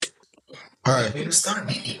All right, We start.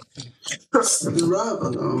 Do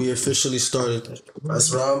Rahh. we officially started.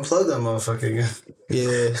 That's Rahh unplug that motherfucker again.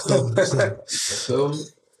 Yeah, So,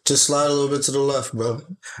 just slide a little bit to the left, bro.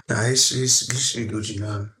 Nah, he should be Gucci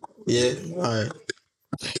now. Yeah, all right.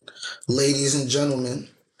 Ladies and gentlemen,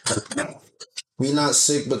 we not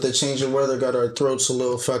sick, but the change of weather got our throats a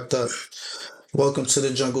little fucked up. Welcome to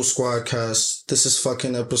the Jungle Squad cast. This is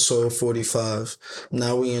fucking episode 45.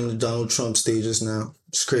 Now we in the Donald Trump stages now.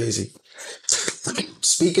 It's crazy.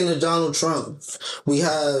 Speaking of Donald Trump, we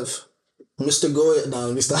have Mr. Goya. No,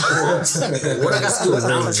 let me stop. What I got to do with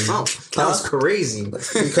Donald Trump? That was crazy.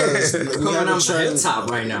 Because we Coming have a on the trend. top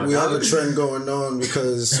right now. We have dog. a trend going on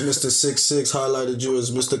because Mr. 66 highlighted you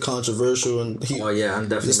as Mr. Controversial, and Oh yeah, I'm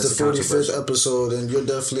definitely it's the Mr. 45th Controversial. episode, and you're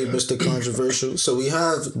definitely Mr. Controversial. So we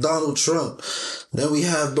have Donald Trump, then we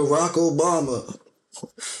have Barack Obama,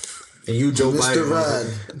 And you Joe Mr. Biden.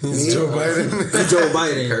 Rad. Me? Joe Biden. You Joe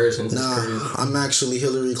Biden. comparisons. Nah, I'm actually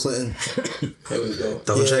Hillary Clinton. Here we go.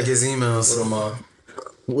 Don't Yeah. check his emails. Put 'em on.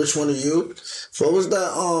 Which one are you? What was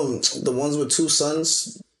that? The ones with two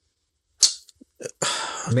sons?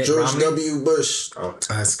 Mitt George Romney? W. Bush.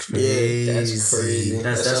 That's crazy. That's crazy.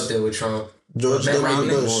 That's That's- up there with Trump. George Mitt W.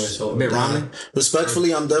 Romney? Bush. Mitt Romney?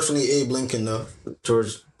 Respectfully, I'm definitely Abe Lincoln though.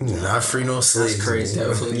 George. Not free no slaves. That's crazy.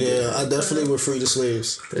 Definitely. Yeah, I definitely would free the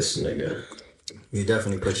slaves. This nigga. You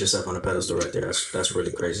definitely put yourself on a pedestal right there. That's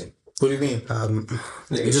really crazy. What do you mean?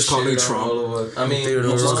 Nigga You just called me shitted on Trump. all of us. I mean, You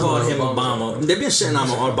You just Obama. called him Obama. They've been shitting on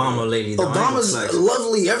Obama lately. though. I ain't gonna Obama's flex.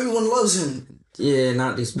 lovely. Everyone loves him. Yeah,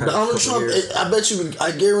 not these past Donald couple Trump, years. I bet you,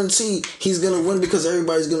 I guarantee he's gonna win because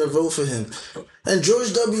everybody's gonna vote for him. And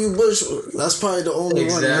George W. Bush, that's probably the only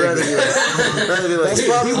one. Exactly. That's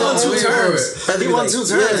probably He the won two only terms. one. He won two terms.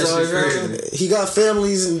 though, shit right? crazy. He got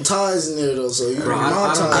families and ties in there though, so you Bro, know, I my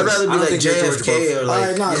don't- ties. I'd rather be I don't like think you're George JFK or like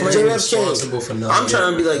Alright, nah, Clinton. JFK. Responsible for nothing. I'm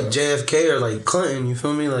trying to be like JFK or like Clinton. You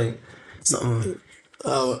feel me? Like something.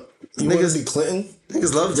 You want to be Clinton?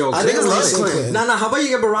 Niggas love. Yo, I think niggas it's love like Clinton. Clinton. Nah, how about you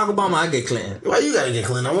get Barack Obama? I get Clinton. Why you gotta get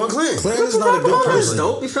Clinton? I want Clinton. Clinton is not a good Obama was person.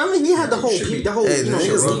 dope. You feel me? He had the whole, Hey, you know,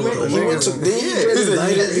 niggas movement. He went to, then he Yeah, was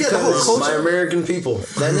indicted he had the whole because culture. My American people.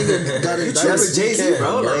 that nigga got You indicted. with Jay-Z,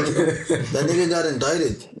 bro. Like, That nigga got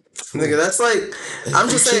indicted. Nigga, that's like I'm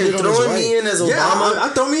just saying. cheated on his Throwing me wife. in as yeah, Obama. I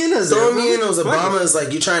throw me in as Throwing me in as Fuck it. Obama is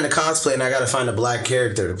like you trying to cosplay and I gotta find a black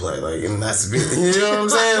character to play. Like, and that's you know what I'm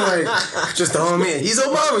saying? Like, just throw me in. He's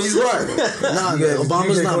Obama. He's black. Nah, You got-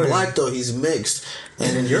 Obama's you got not Clinton. black though. He's mixed,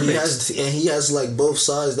 and you're he mixed. he has like both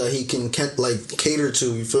sides that he can like cater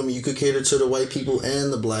to. You feel me? You could cater to the white people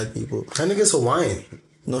and the black people. That nigga's Hawaiian.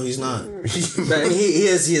 No, he's not. But he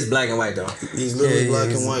is black and white though. He's literally Yeah, black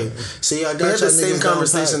he's- and white. See, I We got had y'all the same niggas down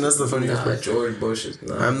conversation. pat. That's the funniest Nah, part. George Bush is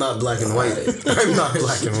not. I'm not black and white. I'm not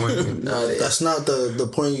black and white. Not it. That's not the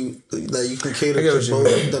point that you can I cater get to what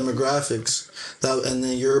you both demographics. That and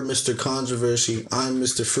then you're Mr. Controversy. I'm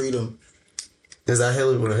Mr. Freedom. Is that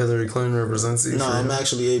what Hillary Clinton represents? No, I'm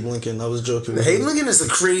actually Abe Lincoln. I was joking. with Abe you. Lincoln is a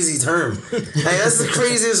crazy term. Hey, that's the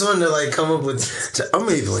craziest one to like come up with. I'm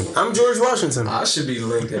Abe Lincoln. I'm George Washington. I should be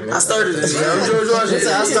Lincoln, man. I started this. I'm George Washington.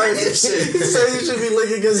 I started this shit. He said you should be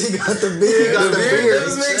Lincoln because he got the beard. He got The beard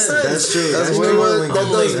does make sense. That's true. That's That's way true. more That Lincoln.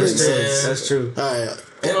 does make Lincoln, sense. man. That's true. All right.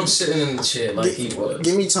 And I'm sitting in the chair like he was.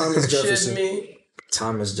 Give me Thomas Jefferson. Shitting me.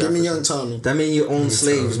 Thomas Give Jefferson. me young Tommy. That mean you own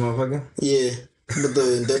slaves, motherfucker. Yeah, but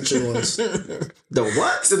the indentured ones. The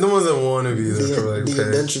what? Except the ones that want to be The, there for like the pay.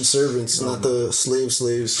 indentured servants, not the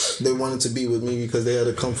slaves. They wanted to be with me because they had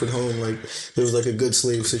a comfort home. Like, it was like a good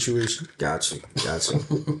slave situation. Got you.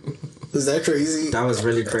 Is that crazy? That was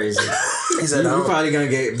really crazy. He said, You probably gonna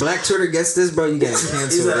get Black Twitter gets this, bro. You getting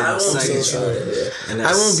canceled. He said, in I a won't second. beat you. In a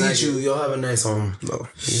I won't beat second. you. You'll have a nice home, though.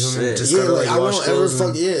 You feel me? Shit. Just Yeah, gotta like I wash won't ever clothes fuck.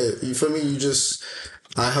 and- Yeah, you feel me? You just,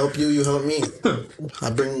 I help you, you help me. I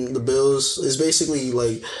bring the bills. It's basically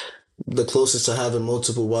like the closest to having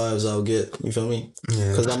multiple wives I'll get. You feel me? Yeah.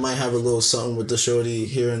 Because I might have a little something with the shorty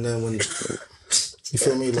here and then when. You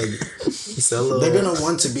feel me? Like He said, "Hello." they're gonna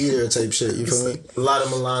want to be there, type shit. You feel me? A lot of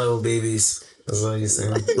mulatto babies. That's what he's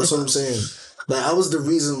saying. That's what I'm saying. Like I was the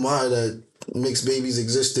reason why that mixed babies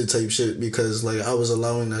existed, type shit, because like I was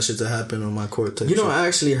allowing that shit to happen on my court. Type You know, shit. I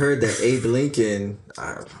actually heard that Abe Lincoln,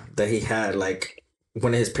 that he had like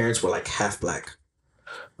one of his parents were like half black.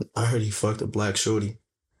 I heard he fucked a black shorty,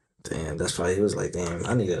 Damn, that's probably he was like, damn,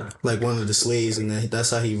 I need to. like one of the slaves, and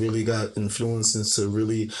that's how he really got influenced into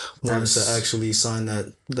really wanting to That's- actually sign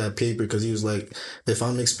that paper, because he was like, if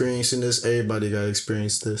I'm experiencing this, everybody gotta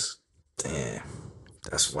experience this. Damn,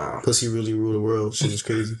 that's wild. Plus, he really ruled the world. Shit was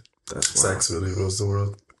crazy. That's wild. Sex really rules the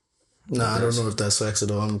world. Nah, I don't know if that's facts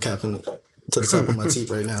at all. I'm capping. to the top of my teeth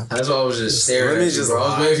right now. That's why I was just staring Let me at you, just bro. I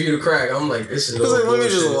was lie. waiting for you to crack. I'm like, this is He was like, let me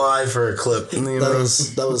just bullshit. lie for a clip. You know?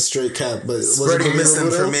 That was straight cap, but was it Spreading believable, though?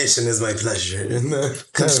 misinformation is my pleasure.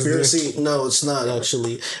 Conspiracy? No, it's not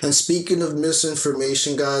actually. And speaking of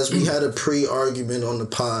misinformation, guys, we had a pre-argument on the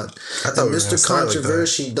pod. I thought And we were gonna Mr. start like that.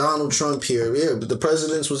 Controversy, Donald Trump here. Yeah, but the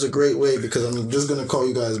presidents was a great way because I'm just gonna call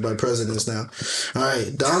you guys by presidents now. All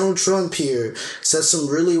right, Donald Trump here said some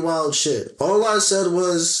really wild shit. All I said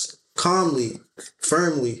was calmly,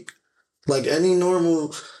 firmly, like any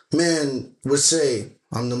normal man would say,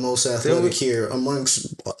 I'm the most athletic here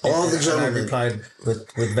amongst all the And I gentlemen. replied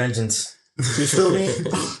with vengeance. You feel me?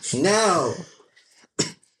 Now,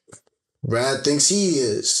 Rad thinks he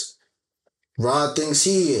is. Rod thinks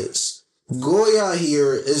he is. Goya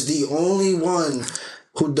here is the only one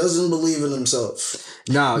who doesn't believe in himself.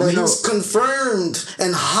 Nah, But you know, he's confirmed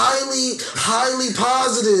and highly, highly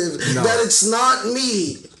positive that it's not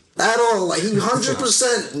me at all. Like, he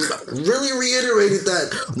 100% really reiterated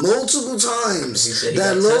that multiple times. He said he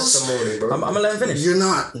That got Los, testimony, bro. I'm gonna let him finish. you're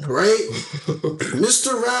not, right?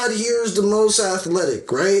 Mr. Rad here is the most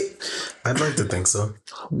athletic, right? I'd like to think so.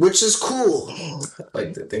 Which is cool. I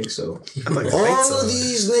like to think so. I'd like to think All so. of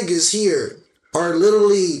these niggas here are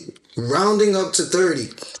literally rounding up to 30,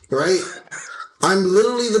 right? I'm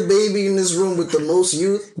literally the baby in this room with the most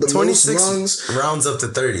youth, the most 26 lungs. rounds up to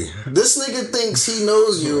 30. This nigga thinks he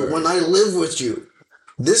knows you when I live with you.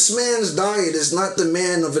 This man's diet is not the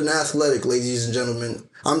man of an athletic, ladies and gentlemen.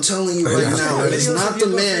 I'm telling you right now, it is not the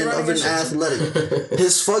man of an athletic.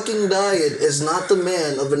 His fucking diet is not the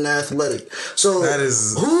man of an athletic. So, That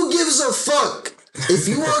is- who gives a fuck? If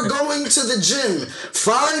you are going to the gym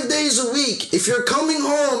 5 days a week, if you're coming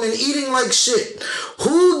home and eating like shit,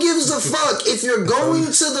 who gives a fuck if you're going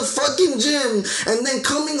to the fucking gym and then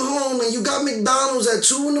coming home and you got McDonald's at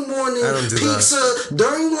 2 in the morning, I don't do pizza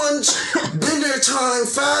during lunch, dinner time,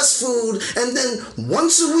 fast food, and then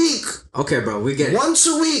once a week. Okay, bro, we get it. Once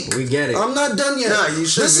a week. We get it. I'm not done yet. Nah, you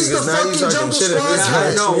should This is because the now you fucking talking Jungle shit Squad against cast.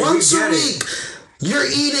 me. No, we Once a get it. week. You're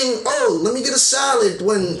eating, let me get a salad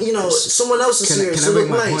when, someone else is here. Can so I make look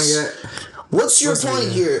my point nice. yet? What's your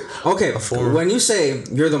point here? Okay, form. when you say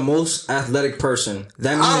you're the most athletic person,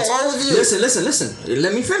 that means all of you. Listen.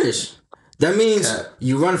 Let me finish. That means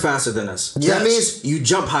you run faster than us. Yes. That means you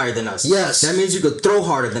jump higher than us. Yes. That means you could throw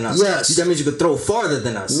harder than us. Yes. That means you could throw farther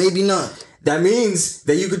than us. Maybe not. That means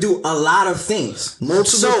that you could do a lot of things.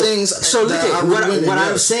 Multiple things So look that I at would what, win in, what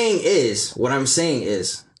I'm yes. saying is,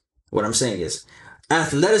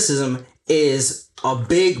 athleticism is a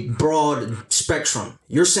big, broad spectrum.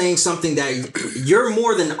 You're saying something that you're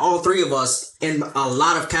more than all three of us in a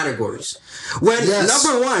lot of categories. When Yes.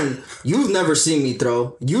 number one, you've never seen me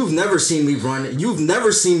throw, you've never seen me run, you've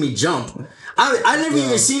never seen me jump. I never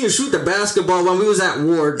even seen you shoot the basketball when we was at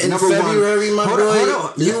Ward. In number February, one. my Hold boy,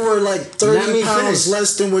 on. you were like Let 30 me pounds finish.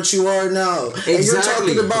 less than what you are now. And you're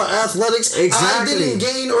Exactly. talking about athletics. Exactly. I didn't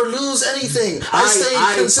gain or lose anything. I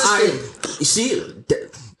stayed consistent. You see,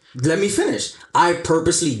 let me finish. I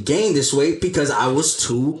purposely gained this weight because I was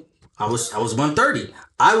 130.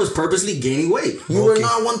 I was purposely gaining weight. You were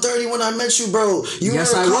not 130 when I met you, bro. You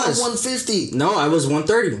Yes, were I a was. 150. No, I was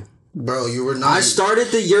 130. Bro, you were not. I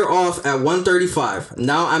started the year off at 135.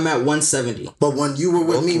 Now I'm at 170. But when you were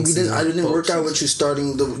with me, season. I didn't work out with you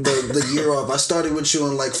starting the year off. I started with you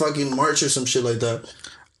in like fucking March or some shit like that.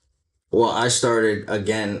 Well, I started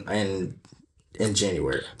again in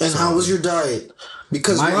January. And how was your diet?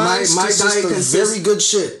 Because My my diet diet of consists- very good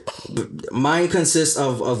shit. Mine consists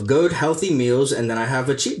of good, healthy meals, and then I have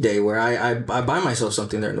a cheat day where I buy myself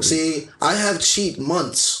something there in the week. See, I have cheat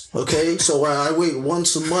months, okay? So I wait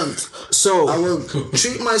once a month. So I will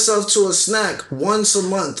treat myself to a snack once a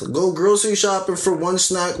month. Go grocery shopping for one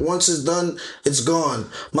snack. Once it's done, it's gone.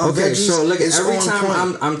 My okay, veggies so look, is every on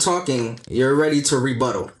time point. I'm talking, you're ready to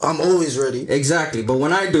rebuttal. I'm always ready. Exactly, but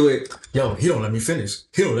when I do it, yo, he don't let me finish.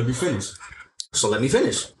 So let me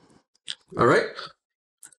finish. All right.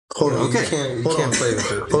 Hold on. Okay. You can't play with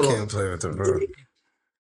it. You can't play with it, bro.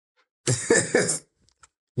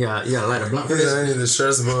 Yeah, light a blunt for I this. need the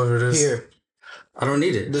stress ball over this. Here, I don't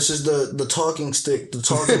need it. this is the talking stick, the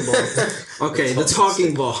talking ball. Okay, the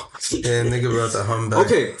talking ball. Yeah, nigga brought the hum back.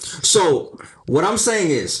 Okay, so what I'm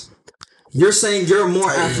saying is, you're saying you're more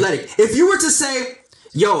athletic. If you were to say,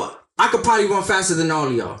 yo, I could probably run faster than all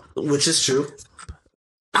of y'all, Which is true.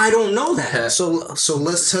 I don't know that. So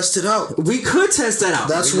let's test it out. We could test that out.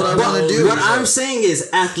 That's what I But wanna do. What I'm saying is,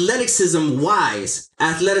 athleticism wise,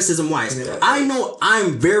 I know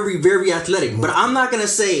I'm very, very athletic, but I'm not gonna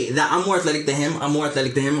say that I'm more athletic than him. I'm more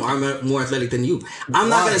athletic than him, or I'm more athletic than you. I'm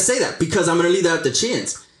not Why? gonna say that because I'm gonna leave that up to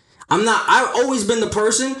chance. I've always been the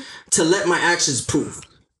person to let my actions prove.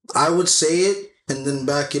 I would say it and then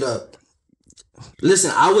back it up.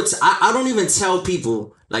 Listen, I don't even tell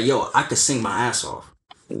people like, yo, I could sing my ass off.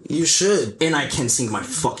 You should. And I can sing my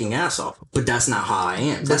fucking ass off. But that's not how I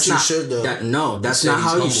am. But you should, though. That's not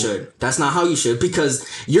how you should. That's not how you should. Because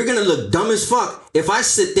you're going to look dumb as fuck if I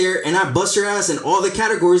sit there and I bust your ass in all the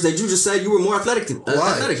categories that you just said you were more athletic in.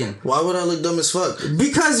 Why would I look dumb as fuck?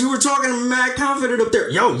 Because you were talking mad confident up there.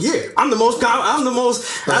 Yo, yeah, I'm the most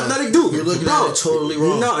athletic dude. You're looking at it totally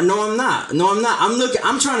wrong. No, I'm not.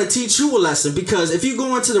 I'm trying to teach you a lesson, because if you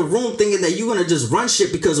go into the room thinking that you're going to just run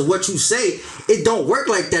shit because of what you say, it don't work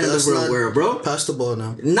like that in the real world, bro. Pass the ball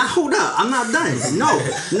now. Now hold up, I'm not done. No.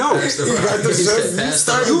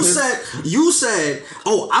 You said,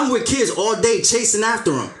 oh, I'm with kids all day chasing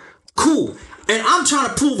after them. Cool. And I'm trying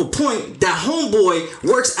to prove a point that homeboy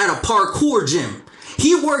works at a parkour gym.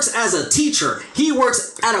 He works as a teacher. He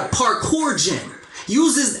works at a parkour gym.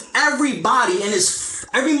 Uses every muscle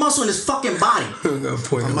in his fucking body.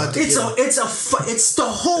 It's the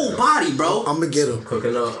whole body, bro. I'm gonna get him.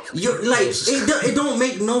 Cooking up. You're like, it don't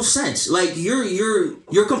make no sense. Like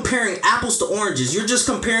you're comparing apples to oranges. You're just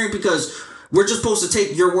comparing because we're just supposed to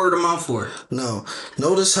take your word of mouth for it. No.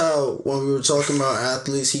 Notice how when we were talking about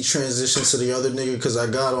athletes, he transitioned to the other nigga because I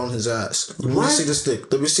got on his ass. Let me see the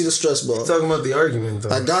stick. Let me see the stress ball. You're talking about the argument, though.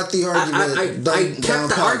 I got the argument. I kept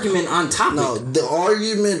the argument on topic. No, the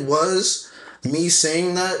argument was me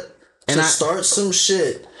saying that to start some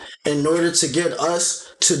shit in order to get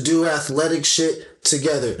us to do athletic shit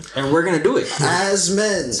together. And we're gonna do it. As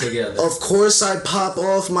men. Together. Of course I pop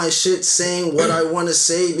off my shit saying what I want to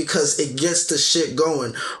say because it gets the shit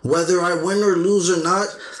going. Whether I win or lose or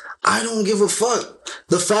not, I don't give a fuck.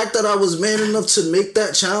 The fact that I was man enough to make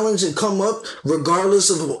that challenge and come up,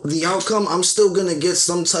 regardless of the outcome, I'm still gonna get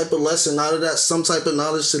some type of lesson out of that, some type of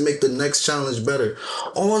knowledge to make the next challenge better.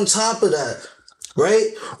 On top of that,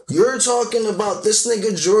 right? You're talking about this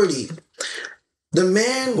nigga Jordy. The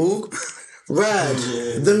man who... Rahh,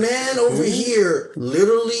 the man over here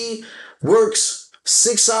literally works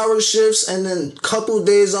 6-hour shifts and then couple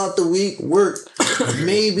days out the week work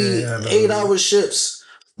maybe 8-hour shifts.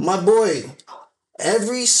 My boy,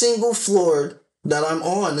 every single floor that I'm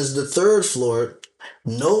on is the 3rd floor,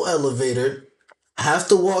 no elevator, have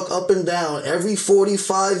to walk up and down every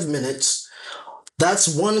 45 minutes.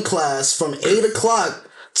 That's one class from 8 o'clock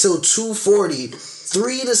till 2:40,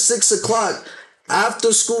 3 to 6 o'clock.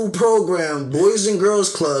 After school program, Boys and Girls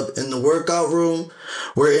Club in the workout room.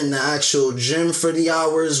 We're in the actual gym for the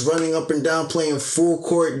hours, running up and down, playing full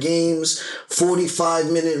court games,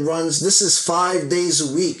 45-minute runs. This is 5 days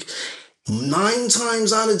a week. 9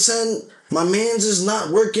 times out of 10, my man's is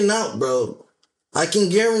not working out, bro. I can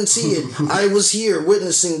guarantee it. I was here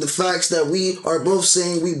witnessing the facts that we are both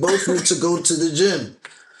saying we both need to go to the gym.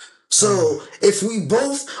 So if we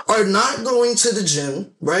both are not going to the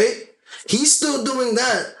gym, right? He's still doing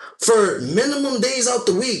that for minimum days out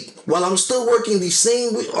the week while I'm still working the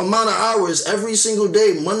same amount of hours every single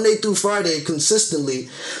day, Monday through Friday, consistently.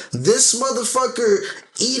 This motherfucker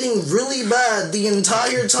eating really bad the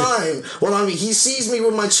entire time. Well, he sees me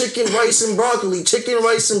with my chicken, rice, and broccoli, chicken,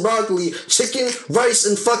 rice,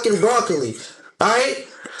 and fucking broccoli. Alright?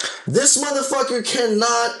 This motherfucker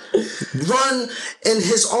cannot run in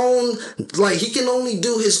his own, he can only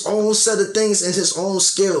do his own set of things in his own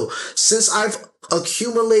skill. Since I've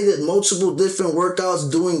accumulated multiple different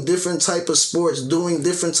workouts, doing different type of sports, doing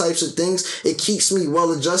different types of things, it keeps me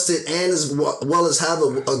well adjusted and as well as have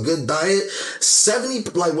a good diet. 70,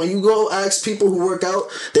 when you go ask people who work out,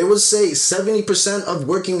 they would say 70% of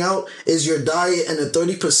working out is your diet and the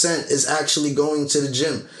 30% is actually going to the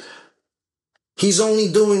gym. He's only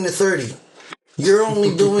doing the 30. You're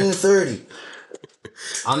only doing the 30.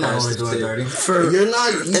 I'm not only doing 30. You're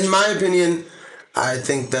not. In my opinion, I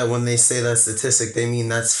think that when they say that statistic, they mean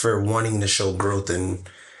that's for wanting to show growth and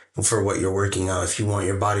for what you're working out. If you want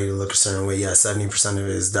your body to look a certain way, 70% of it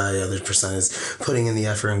is diet, other percent is putting in the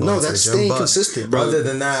effort and going to the gym. Staying consistent, bro. Other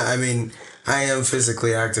than that, I mean, I am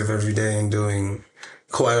physically active every day and doing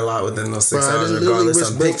quite a lot within those 6 hours.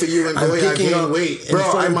 Regardless, I'm for you and Goya gain weight.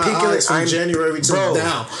 Bro, I'm picking from January to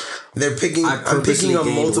now. I'm picking up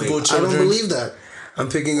multiple children. I don't believe that. I'm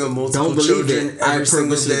picking up multiple children every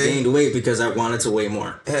single day. I purposely gained weight because I wanted to weigh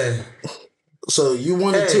more. Hey. So you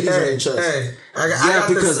wanted titties and chest. I got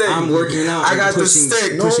because the stick. I'm working out. I got the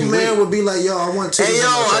stick. No man would be like, yo, I want titties. Hey, yo,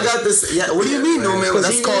 I got this. Yeah, what do you mean, no man?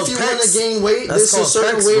 That's called if you pecs. want to gain weight, there's a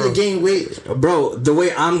certain way to gain weight. Bro, the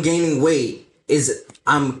way I'm gaining weight is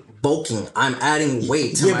I'm bulking. I'm adding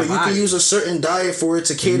weight to my body. Yeah, but you can use a certain diet for it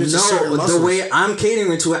to cater to certain muscles. The way I'm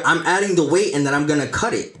catering to it, I'm adding the weight and then I'm going to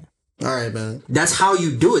cut it. All right, man. That's how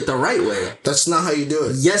you do it the right way. That's not how you do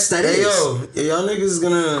it. Yes, that is. Hey, yo, y'all niggas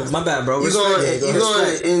gonna... My bad, bro. You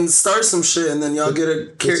going and start some shit and then y'all get a...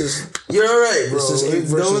 You're alright, bro. This is Ape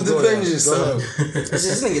versus Don't Goya. defend yourself.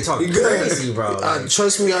 This nigga talking crazy, bro. Like,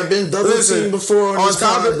 Trust me, I've been double teamed before on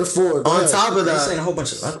top of before. On top of saying a that, whole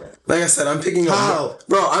bunch of like I said, I'm picking up... How?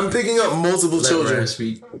 Bro, I'm picking up multiple children.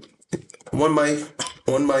 Speak. One mic.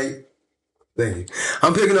 Thank you.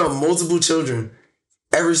 I'm picking up multiple children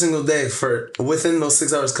every single day for within those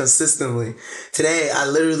 6 hours consistently. Today, I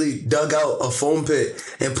literally dug out a foam pit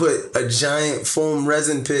and put a giant foam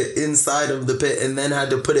resin pit inside of the pit and then had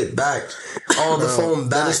to put it back. All the foam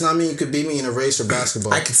back. That does not mean you could beat me in a race or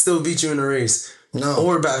basketball. I could still beat you in a race. No.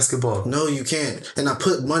 Or basketball. No, you can't. And I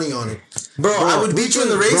put money on it. Bro, I would beat you in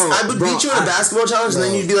the race. I would beat you in a basketball challenge, and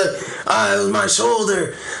then you'd be like, it was my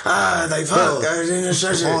shoulder. Like, fuck.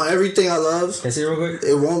 On everything I love, Can I see it real quick?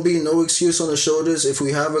 it won't be no excuse on the shoulders. If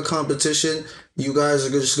we have a competition, you guys are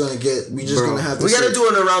just gonna get. We just gonna have to. We gotta do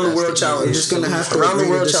an around the world challenge. We're just gonna have to. Around the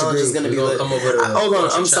agree to world challenge is disagree. gonna be lit. Hold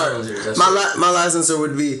on, I'm sorry. My last answer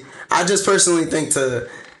would be, I just personally think to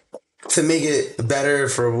make it better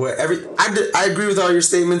for what I agree with all your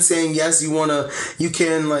statements saying yes, you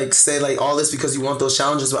can like say like all this because you want those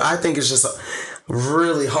challenges, but I think it's just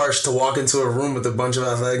really harsh to walk into a room with a bunch of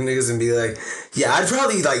athletic niggas and be like, yeah, I'd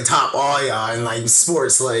probably like top all y'all in like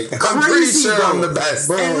sports. Like, I'm pretty sure bro. I'm the best.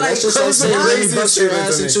 Bro, And, like, that's just like those are saying, let me crazy bust your shit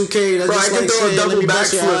ass to in me. 2K. That's Bro, just I can like throw a saying, double let me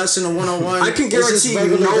bust your backflip. ass in a 1-on-1. I can It's just guarantee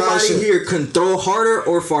regular guy nobody shit. here can throw harder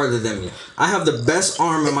or farther than me. I have the best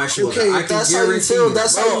arm in my shoulder. Okay, I can that's how you guarantee feel. you.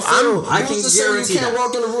 That's how you Bro, feel. I Who's can to say guarantee you can't that.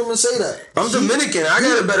 walk in the room and say that? I'm Dominican. I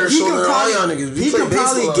got a better shoulder than all y'all niggas. We He play can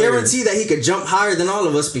probably baseball here. guarantee that he could jump higher than all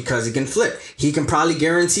of us because he can flip. He can probably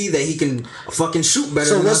guarantee that he can fucking shoot better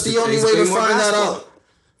So than what's us the because only he's way to playing more find that basketball. out?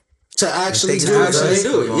 To actually To do it, actually right?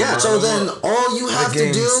 do it, yeah. So then all you have to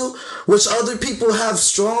games. do, which other people have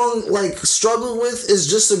struggle with, is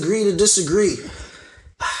just agree to disagree.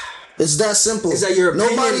 It's that simple. Is that your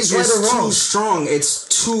opinion Nobody's is right or wrong. too strong? It's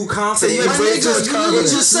too confident. So My Break nigga, just you literally confident.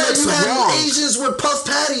 just said you It's have wrong. Asians with puff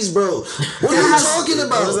patties, bro. What are you has- talking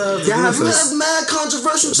about? They have You this. have mad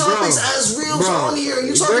controversial topics as reels Bro. on here.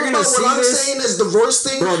 You They're talking gonna about see what I'm this. saying is the worst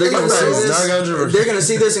thing Bro, they're in the gonna see world? It's not this. controversial. They're gonna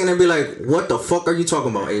see this and they're be like, "What the fuck are you talking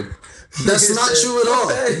about, Abe?" That's not true at all.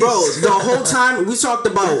 Bro, the whole time we talked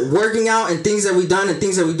about working out and things that we done and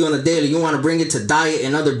things that we do on a daily. You want to bring it to diet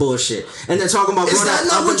and other bullshit, and then talking about Is going that up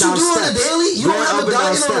not and what you down do on a steps. daily? You Going don't have up a and down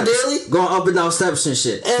diet on a steps. daily? Going up and down steps and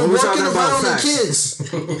shit. And When we're working talking about around with facts. kids.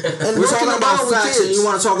 And We're working talking around about with facts, and kids. you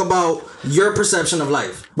want to talk about your perception of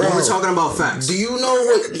life. When Bro, we're talking about facts. Do you know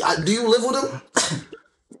what? Do you live with him?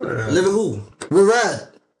 Live with who? With Rad.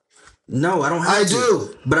 No, I don't have I to.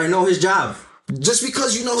 do. But I know his job. Just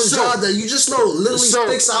because you know his So- job, that you just know literally So-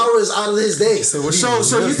 6 hours out of his day. So what do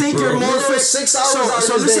So you think you're more Literally fit? 6 hours out of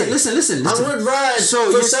so his listen, day. listen. I'm with Rad So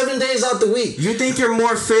for you're- 7 days out the week. You think you're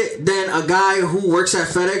more fit than a guy who works at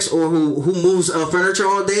FedEx or who moves furniture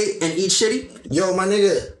all day and eats shitty? Yo, my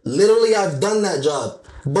nigga, literally I've done that job.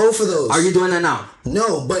 Both of those. Are you doing that now?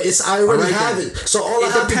 No, but I already Alright have then. it. So all I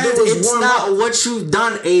It have depends. to do is It's warm not up. what you've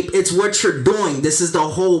done, Ape. It's what you're doing. This is the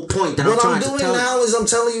whole point that What I'm I'm trying to doing tell you. now is I'm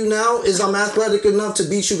telling you now is I'm athletic enough to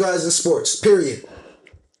beat you guys in sports. Period.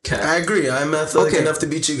 I agree. I'm athletic Okay. enough to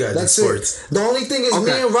beat you guys That's in sports. it. The only thing is me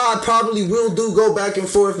Okay. and Rod probably will go back and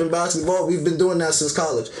forth in basketball. We've been doing that since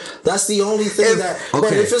college. That's the only thing But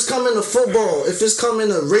Okay. if it's coming to football, if it's coming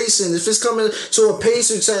to racing, if it's coming to a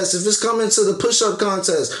pacer test, if it's coming to the push-up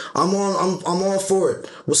contest, I'm all for it.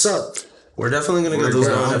 What's up? We're definitely gonna get those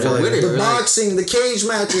Bro, going. I I'm feel like with it. The Like- boxing, the cage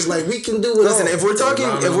matches, like we can do it Listen, all. if we're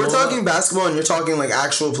talking basketball and you're talking like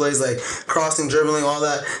actual plays like crossing, dribbling, all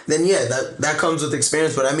that, then yeah, that comes with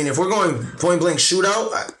experience. But I mean, if we're going point blank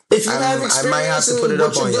shootout, If you I have might have experience to in put it what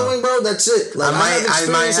up you're on y'all. doing, bro, that's it. Like, I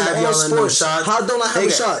might have in all y'all in no sports. shots. How don't I have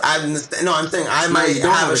a shot? I'm saying I might you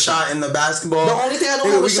don't have a shot in the basketball. The only thing I don't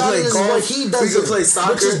Nigga, have a we can shot play in is golf. what he does. We can play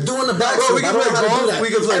soccer. Which is doing the backflip. Bro, we can I don't play know how to do golf. that. We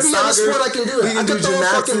can play Every other soccer. sport I can do that. We I can can do throw a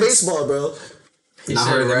fucking gymnastics. baseball, bro. He Not said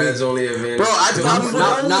harder than me. Rad's only advantage. Bro, I'd to probably him.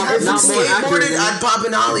 not more accurate skateboarded. than I'd pop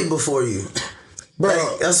an ollie before you. Bro,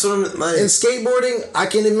 Like, that's what I'm like. in skateboarding, I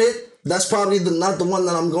can admit that's probably not the one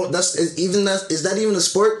that I'm going. Is that even a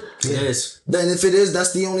sport? It is. Then if it is,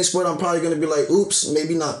 that's the only sport I'm probably gonna be like, oops,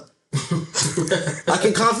 maybe not. I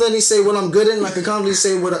can confidently say what I'm good in. I can confidently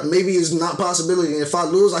say what maybe is not possibility. And if I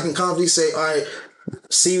lose, I can confidently say, all right,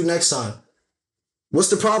 see you next time. What's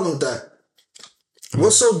the problem with that?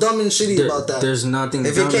 What's so dumb and shitty about that? There's nothing.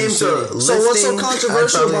 If it dumb came and to shitty. So what's so lifting,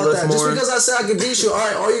 controversial I'd probably about lift that? more. Just because I say I can beat you, all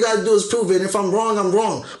right, all you gotta do is prove it. And if I'm wrong, I'm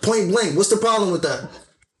wrong. Point blank. What's the problem with that?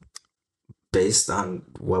 Based on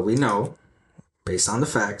what we know, based on the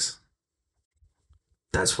facts,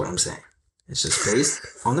 That's what I'm saying. It's just based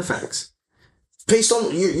on the facts. Based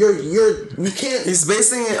on you can't. He's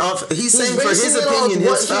basing it off. He's saying for basing his it off opinion,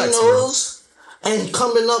 what his he facts, knows, and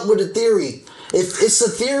coming up with a theory. If it's a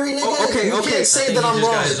theory, nigga, you can't say that I'm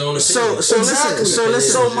wrong. So Exactly. listen.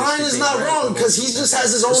 So mine is not wrong because he just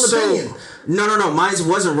has his own opinion. No. Mine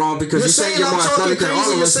wasn't wrong because you're saying you're I'm more talking athletic than all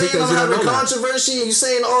crazy. of You're us saying because I'm you don't having know that. controversy, and you're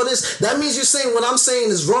saying all this. That means you're saying what I'm saying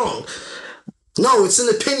is wrong. No, it's an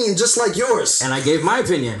opinion just like yours. And I gave my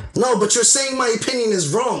opinion. No, but you're saying my opinion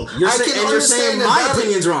is wrong. You're saying my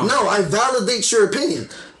opinion's wrong. No, I validate your opinion.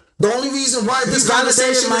 The only reason why this validated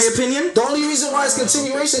conversation my is, opinion? The only reason why it's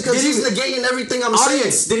continuation because he's negating everything I'm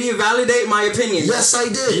Audience, saying. did he validate my opinion? Yes, I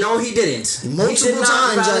did. No, he didn't. Multiple he did not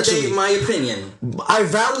times, validate actually. my opinion. I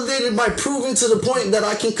validated by proving to the point that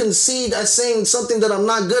I can concede at saying something that I'm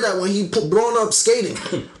not good at when he brought up skating.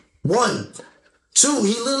 1. 2,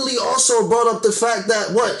 he literally also brought up the fact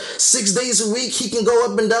that 6 days a week he can go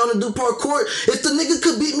up and down and do parkour. If the nigga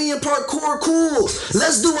could beat me in parkour, cool.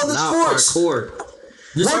 Let's do other sports. Parkour.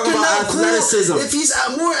 You're talking Working about out athleticism. cool. If he's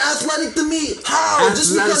more athletic than me, how?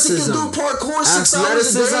 Just because he can do parkour 6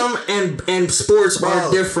 hours a day? Athleticism and sports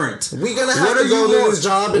are different. We're gonna have to go to his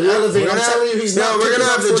job and elevate. I'm telling you, he's not. We're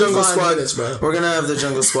gonna have the Jungle 45 Squad. minutes, bro. We're gonna have the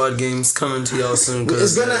Jungle Squad games coming to y'all soon.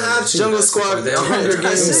 It's gonna have to. Jungle Squad, That's 100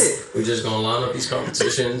 That's games. it. We're just gonna line up these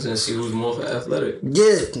competitions and see who's more athletic.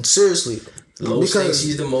 Yeah, seriously. Low stakes,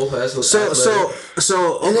 he's the most athletic.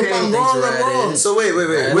 So And if okay. I'm wrong, I'm Rad wrong. is. So wait. What-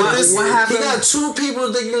 With this, what happened? He got 2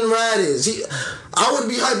 people thinking Rad is. I would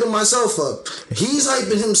be hyping myself up. He's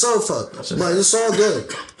hyping himself up. But it's all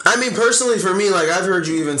good. I mean, personally, for me, like I've heard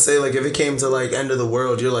you even say, like if it came to like end of the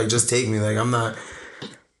world, you're like, just take me. Like I'm not.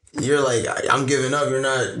 You're like, I'm giving up. You're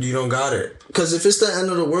not. You don't got it. Because if it's the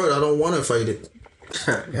end of the world, I don't want to fight it.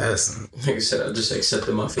 Yes. Like I said, I just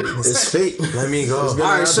accepted my fate. It's fate. Let me go. All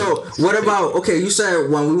right, so what about, okay, you said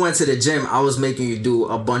when we went to the gym, I was making you do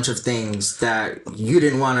a bunch of things that you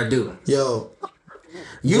didn't want to do. Yo,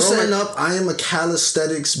 You growing said, up, I am a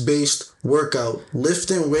calisthenics-based workout.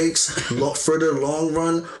 Lifting weights for the long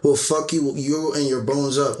run will fuck you and your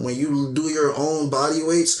bones up. When you do your own body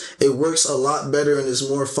weights, it works a lot better and is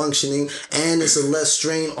more functioning, and it's a less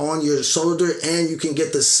strain on your shoulder, and you can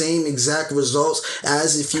get the same exact results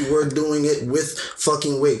as if you were doing it with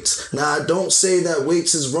fucking weights. Now, I don't say that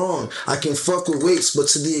weights is wrong. I can fuck with weights, but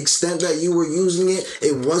to the extent that you were using it,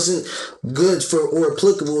 it wasn't good for or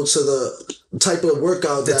applicable to the type of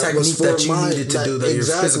workout The that was technique for that you my, needed to do that your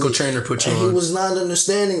physical trainer put you and on. he was not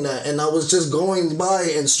understanding that, and I was just going by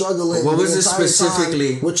and struggling. What was the it entire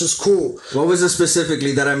specifically? time, which is cool. what was it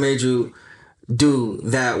specifically that I made you do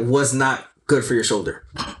that was not good for your shoulder?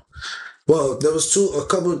 Well, there was a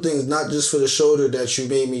couple of things, not just for the shoulder, that you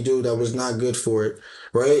made me do that was not good for it,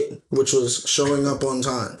 right? Which was showing up on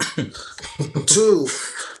time. 2,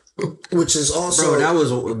 which is also Bro, that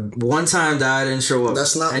was one time that I didn't show up.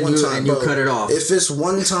 that's not and one you, time, and bro. you cut it off. If it's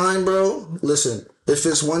one time, bro, listen. If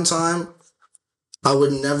it's one time, I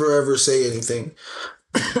would never ever say anything.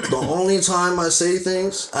 The only time I say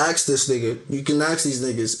things, ask this nigga. You can ask these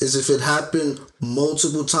niggas. Is if it happened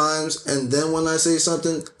multiple times, and then when I say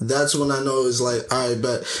something, that's when I know it's like, all right,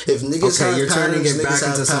 bet. If niggas Okay, have you're turning patterns, it back niggas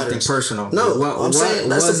have into something patterns. personal. No, I'm saying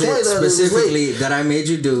that's was the point. it That it was specifically late. that I made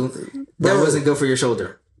you do that Bro. wasn't good for your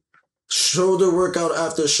shoulder? Shoulder workout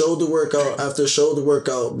after shoulder workout after shoulder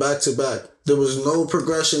workout, back to back. There was no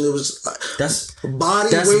progression. It was That's body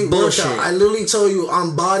That's weight bullshit. workout. I literally tell you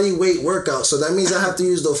I'm body weight workout. So that means I have to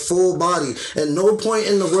use the full body. And no point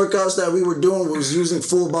in the workouts that we were doing was using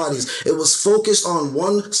full bodies. It was focused on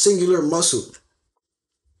one singular muscle.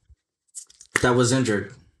 that was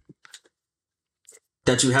injured.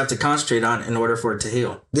 That you have to concentrate on in order for it to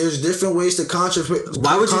heal. There's different ways to concentrate.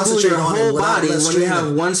 Why would you do your on it whole without body less when you training?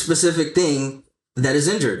 have one specific thing that is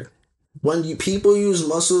injured? When people use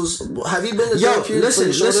muscles, have you been to Yo, therapy? listen.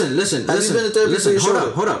 Have you been to therapy for your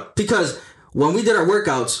shoulder? Hold up. Because when we did our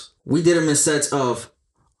workouts, we did them in sets of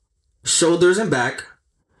shoulders and back,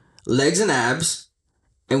 legs and abs,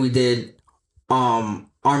 and we did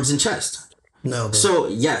arms and chest. No, bro. So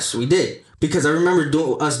yes, we did. Because I remember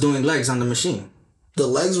us doing legs on the machine. The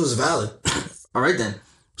legs was valid. All right then.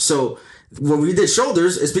 So when we did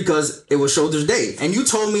shoulders, it's because it was shoulders day. And you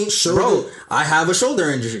told me, bro, I have a shoulder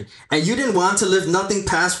injury. And you didn't want to lift nothing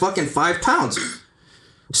past fucking 5 pounds.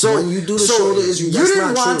 So when you do the shoulder injury, you that's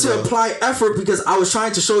didn't not want true, to bro. apply effort because I was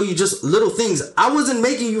trying to show you just little things. I wasn't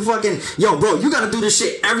making you fucking, yo, bro, you gotta do this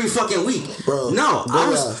shit every fucking week. Bro, no,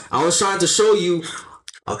 Goya. I was trying to show you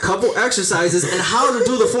a couple exercises and how to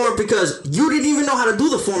do the form because you didn't even know how to do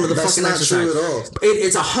the form of the That's fucking not exercise. true at all.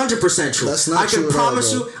 It's 100% true. That's not I can true at all,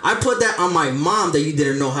 promise bro. you. I put that on my mom that you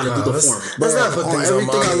didn't know how to do the form. Let's not put on things on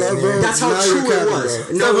everything I mommy. love, bro. That's how Now true you're it capping, was.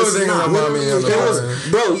 bro. No, Stop it's putting not. on mommy on the It was,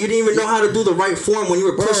 phone. bro, you didn't even know how to do the right form when you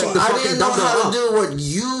were pushing the I fucking didn't know dumbbell how up, to do what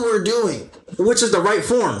you were doing. which is the right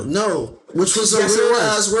form. No, which was a Yes, it weird was.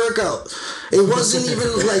 ass workout. It wasn't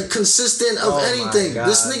even like consistent of my anything. God.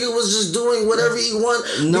 This nigga was just doing whatever he want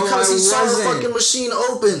No, because I he saw the wasn't. fucking machine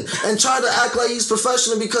open and tried to act like he's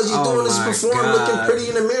professional because he's Oh doing his my perform God. looking pretty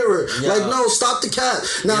in the mirror. Yeah. Like, no, stop the cat.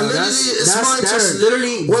 Now, Yo, literally, it's my that's turn.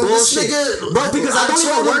 literally When bullshit, this nigga, bro. Because I don't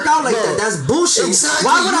told even him- work out like bro, that. That's bullshit. Exactly.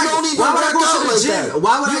 Why would You I? don't even Why would I work go out to the like gym? that.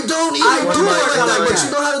 Why would You I? don't even I work do out work like out that, like but that.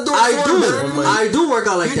 you know how to do it I far do. better than me. I do work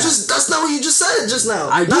out like You that. just, that's not what you just said just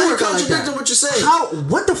now. I do now you're work out like that. contradicting what you're saying. How?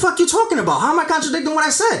 What the fuck you talking about? How am I contradicting what I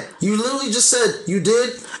said? You literally just said you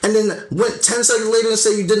did, and then went 10 seconds later and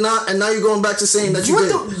said you did not, and now you're going back to saying that you What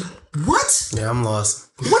did. what? Yeah, I'm lost.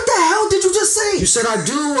 What the hell did you just say? You said I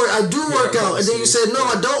do work out, and then you said no,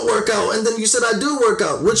 I don't work out, and then you said I do work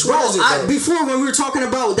out. Which one is it? Though? Before when we were talking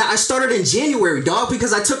about that, I started in January, dog,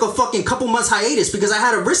 because I took a fucking couple months hiatus because I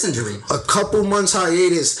had a wrist injury. A couple months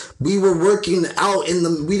hiatus. We were working out in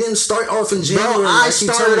the. We didn't start off in January. Bro, I like you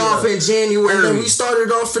started told me off that. in January. And then we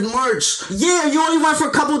started off in March. Yeah, you only went for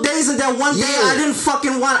a couple days, and then one day Yeah. I didn't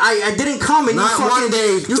fucking want. I didn't come, and Not you fucking 1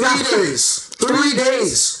 day. You 3 got days. 3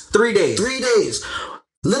 days. 3 days. 3 days.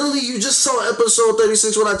 Literally, you just saw episode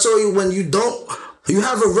 36 when I told you when you don't, you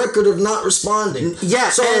have a record of not responding.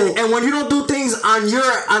 Yeah, So and when you don't do things on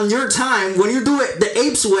your time, when you do it the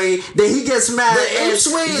apes way, then he gets mad. the apes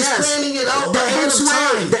way is planning it out ahead of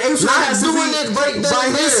time. The apes way not has to doing be it right then by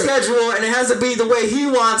and his there. schedule, and it has to be the way he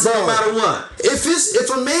wants, no Bro, matter what. If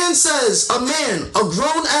a man says a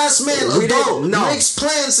grown ass man, We adult, didn't- no. makes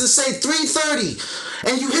plans to say 3:30,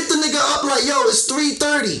 and you hit the nigga up like, yo, it's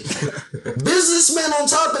 3:30. Businessmen on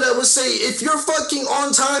top of that would say, if you're fucking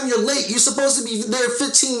on time, you're late. You're supposed to be there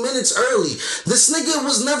 15 minutes early. This nigga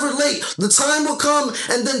was never late. The time will come,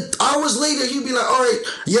 and then hours later, he'd be like, all right,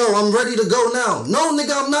 yo, I'm ready to go now. No,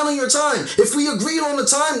 nigga, I'm not on your time. If we agreed on the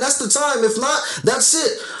time, that's the time. If not, that's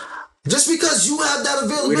it. Just because you have that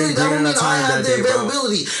availability, that don't mean I have the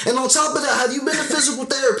availability. And on top of that, have you been to physical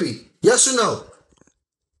therapy? Yes or no?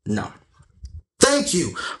 No. Thank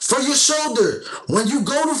you. For your shoulder. When you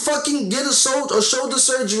go to fucking get a shoulder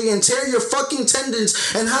surgery and tear your fucking tendons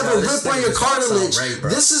and have a rip on your cartilage,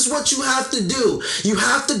 this is what you have to do. You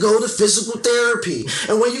have to go to physical therapy.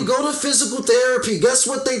 And when you go to physical therapy, guess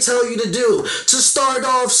what they tell you to do? To start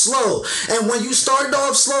off slow. And when you start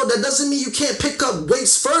off slow, that doesn't mean you can't pick up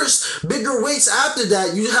weights first, bigger weights after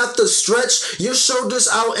that. You have to stretch your shoulders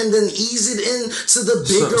out and then ease it in to the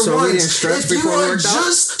bigger so we ones. didn't stretch If you before we are worked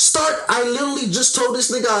out? I literally just told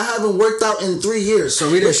this nigga I haven't worked out in 3 years. So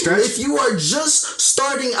we didn't stretch? If you are just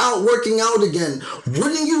starting out working out again,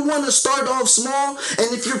 wouldn't you want to start off small?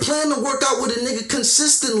 And if you're planning to work out with a nigga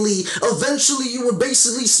consistently, eventually you would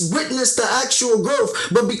basically witness the actual growth.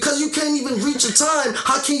 But because you can't even reach a time,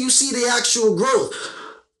 how can you see the actual growth?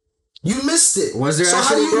 You missed it. Was there so how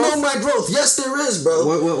actual do you growth? know my growth? Yes, there is, bro.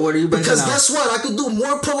 What are you benching Because now? guess what? I could do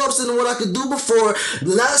more pull-ups than what I could do before.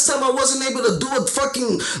 Last time I wasn't able to do a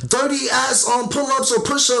fucking 30 ass on pull-ups or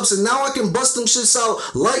push-ups, and now I can bust them shits out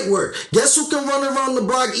light work. Guess who can run around the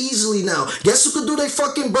block easily now? Guess who can do their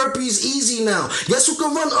fucking burpees easy now? Guess who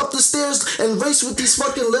can run up the stairs and race with these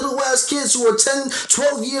fucking little ass kids who are 10,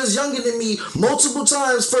 12 years younger than me multiple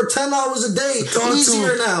times for 10 hours a day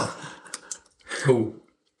easier now? Who?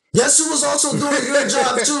 Guess who was also doing your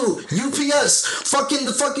job too? UPS,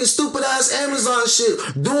 the fucking stupid ass Amazon shit,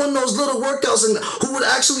 doing those little workouts, and who would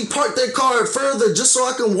actually park their car further just so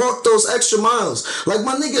I can walk those extra miles. Like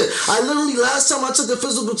my nigga, I literally last time I took a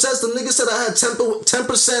physical test, the nigga said I had 10%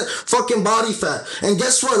 fucking body fat. And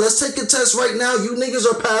guess what? Let's take a test right now. You niggas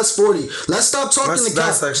are past 40. Let's stop talking to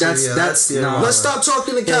Cap. Let's stop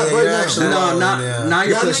talking to Cap right now. Now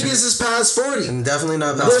you're Y'all pushing. niggas is past 40. And definitely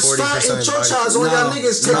not past There's 40%. fat in chochas on y'all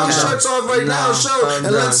niggas. Take your shirts off right now and show,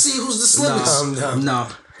 and let's see who's the slimmest. No.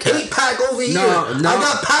 8-pack over here. No. I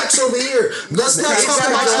got packs over here. Let's not talk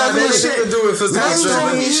about that Nothing to do with physical Lungs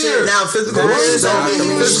over strength. here. Now, physical Lungs over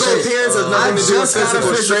physical here. appearance has nothing to do with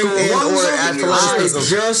physical strength and or I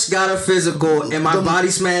athleticism. just got a physical, and my body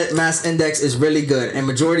mass index is really good, and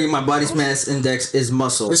majority of my body mass index is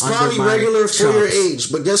muscle. It's under probably my regular for your chunks.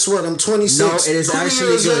 age, but guess what? I'm 26. No, it is 2 actually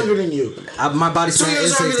years good. younger than you. My body 2 mass years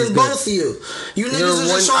index younger is than good. both of you. You niggas You're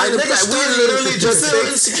are just one- trying to I think push we 30 literally because just you're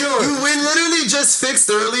fixed. insecure. We literally just fixed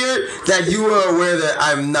earlier earlier that you were aware that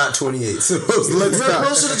I'm not 28. So let's You're stop.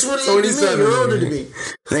 closer to 28 than me. You're older than me.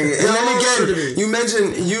 Nigga, and then again, you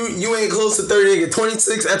mentioned you ain't close to 30. Nigga,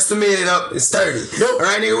 26 estimated up is 30. Nope. All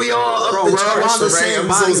right, nigga, we all up Bro, the we're charts, around the right? same I'm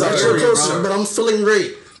body, so but sorry. You're closer, but I'm feeling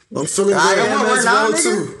great. I'm feeling great. I am we're as not, well nigga.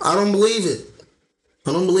 too. I don't believe it.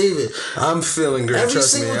 I don't believe it. I'm feeling great. Every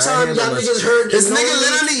Trust me. single I time handle y'all my- niggas heard this and nigga know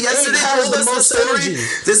literally me, yesterday Abe has told the us the most story. energy.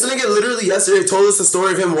 This nigga literally yesterday told us the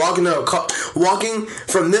story of him walking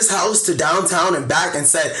from this house to downtown and back and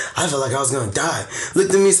said, "I felt like I was gonna die." Looked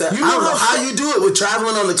at me and said, "I don't know how you do it with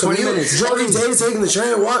traveling on the 20 commute. minutes. Every day taking the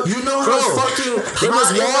train and walk. You know Bro, how fucking it was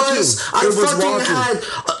hot walking. I It was fucking walking. had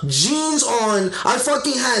jeans on. I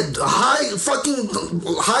fucking had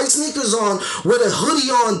high sneakers on with a hoodie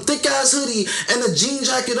on, thick ass hoodie, and a jean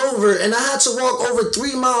jacket over. And I had to walk over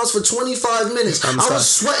 3 miles for 25 minutes. I was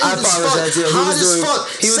sweating I as apologize. fuck, Yeah, hot as fuck.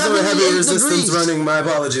 he was doing heavy 78 resistance degrees. running. My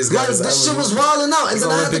apologies, Like, guys. this shit was wilding out, and It's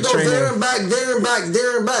then I had to Olympic go training. there and back, there and back,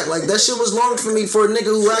 there and back. Like, that shit was long for me for a nigga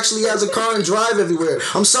who actually has a car and drive everywhere.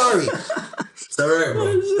 I'm sorry. It's all right,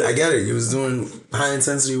 bro. I get it. You was doing high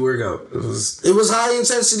intensity workout. It was. It was high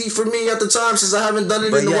intensity for me at the time since I haven't done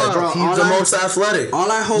it But in a yeah, while. bro, he's the most athletic. All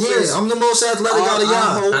I hope is Yeah, I'm the most athletic all out of I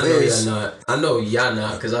y'all. hope I know is y'all not. I know y'all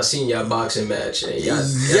not because I seen y'all boxing match and y'all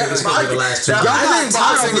Yeah, niggas can't even last 2 I minutes. think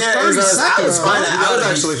boxing, yeah, for 30 I was seconds, fine. You I was gotta be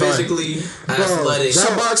actually fine. physically Bro, athletic.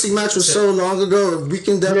 that boxing match was so long ago. We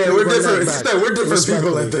can definitely Yeah, we're run different. that back. We're different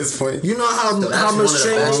people Respectfully. at this point. You know how That's much one of the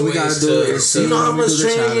training best all we gotta ways do to- is see you know how when we much do the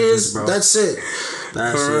training challenges, is. bro. That's it.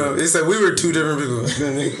 That's For real. it. They said we were two different people.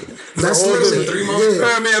 That's all literally different. 3 months. yeah.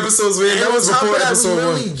 How many episodes we in? And That on was top before of that, we episode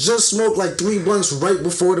literally one. just smoked like 3 blunts right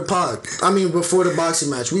before the pod. I mean, before the boxing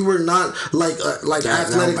match. We were not like That don't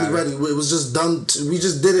athletically matter. ready. It was just done. We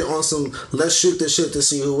just did it on some let's shoot this shit to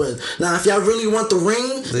see who wins. Now, if y'all really want the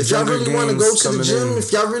ring, if y'all Hunger really want to go Games to the coming gym, in.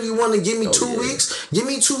 if y'all really want to give me 2 yeah. weeks, give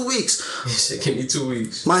me 2 weeks. He said, "Give me 2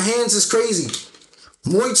 weeks." My hands is crazy.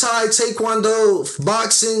 Muay Thai, Taekwondo,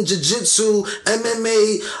 boxing, Jiu-Jitsu,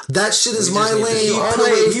 MMA, that shit is We my just need to lane keep all the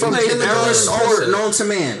playing. way He from played every kindergarten sport on. known to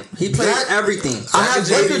man. He played That- everything. I have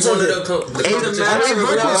Maybe records of one it. of the Ain't the competitions- matter I have of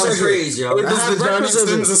records it. of it. Crazy, yo. What I does have the Johnny records of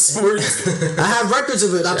it. Sins of sports? I have records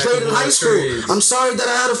of it. I played in high school. Trades. I'm sorry that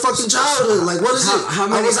I had a fucking childhood. Like, what is it? How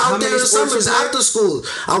many- I was how out there many in the sports summers you play? after school.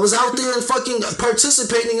 I was out there and fucking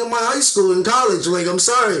participating in my high school and college. Like, I'm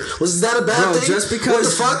sorry. Was that a bad Bro, thing? just what because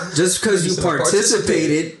the fuck? you said participated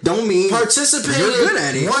don't mean Participated, you're good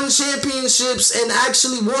at it. won championships, and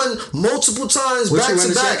actually won multiple times What you back won to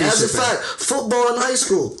the back. As a championship fact, football in high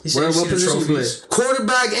school. He said, Where- "You what see the position you trophies?"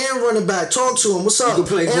 Quarterback and running back. Talk to him. What's up? can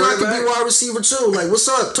play and I can be quarterback? wide receiver too. Like, what's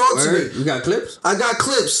up? Talk to Word? me. You got clips? I got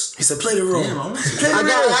clips. He said, "Play the role." I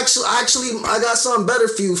got I got something better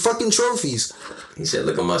for you. Fucking trophies. He said,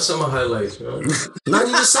 "Look at my summer highlights, bro." Not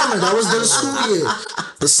even summer. That was the school year.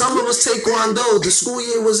 The summer was Taekwondo. The school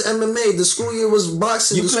year was MMA. The school year was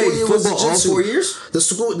boxing. You the school played year was football all jiu-jitsu. 4 years?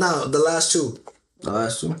 The last 2. The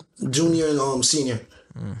last 2. Junior and senior.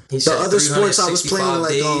 He The said other sports I was playing 365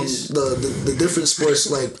 like days. the different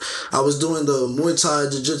sports, like I was doing the Muay Thai,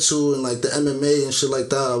 Jiu-Jitsu, and like the MMA and shit like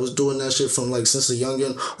that. I was doing that shit from like since a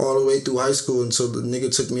youngin all the way through high school until the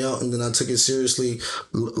nigga took me out, and then I took it seriously,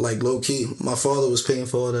 like low key. My father was paying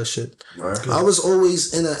for all that shit. I was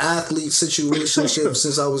always in an athlete situation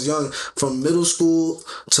since I was young, from middle school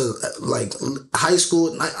to like high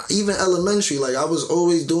school, even elementary. Like I was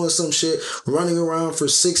always doing some shit, running around for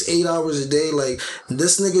 6-8 hours a day. Like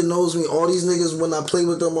this nigga knows me. All these niggas, when I play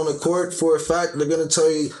with them on the court, for a fact, they're gonna tell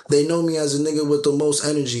you they know me as a nigga with the most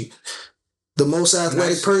energy, the most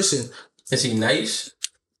athletic Nice. person. Is he nice?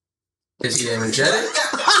 Is he energetic?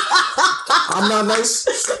 I'm not nice.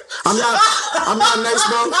 I'm not nice,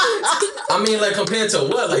 bro. I mean, like compared to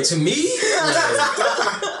what? Like to me?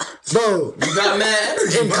 Like, Bro, you got mad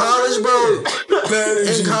energy, in college, bro.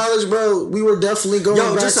 In college, bro, we were definitely going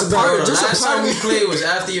Yo, back just to a back. part- The just a last time we played was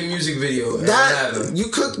after your music video. at That Atlanta. you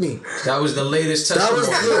cooked me. That was the latest That testimony,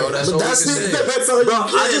 was bro. That's but all that's we the, can say. that's all you Bro,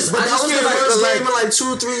 get. I just but that was feel the like first the, game in like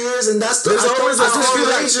 2-3 years, and that's the. There's always a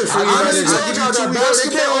stipulation stipulation. I already I told give y'all you 2 that years. There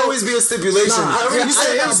can't basketball. always be a stipulation. Nah, I already You said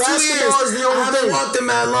say that it's 2 years. basketball is the only I haven't thing. walked them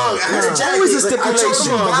that long. Always a I told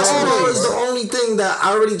stipulation. you, basketball is the Bro. only thing that I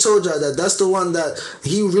already told y'all that that's the one that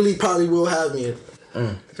he really probably will have me in.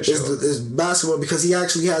 For sure. Is basketball, because he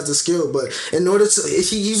actually has the skill, but in order to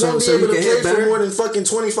he So- won't be so able you to can hit play for better? more than fucking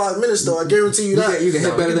 25 minutes though. I guarantee you that. You can hit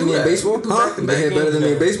No, better we than can me do in that. baseball? We can do Huh? back-to-back You can hit better than me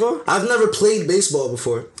in games, baseball? I've never played baseball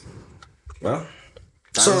before. Well,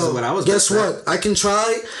 that So is what I was guess best at. what? I can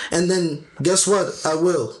try, and then guess what? I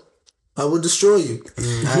will destroy you.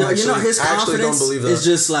 You know, his I actually don't confidence believe that. is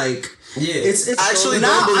just like Yeah. It's Actually,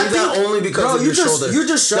 now, don't I believe that think- only because bro, of your shoulder. You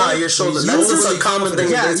just showed. Nah, your shoulder. You That's just- just a common thing.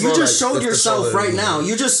 Yeah, That's you more just like showed lift the yourself shoulder. right now.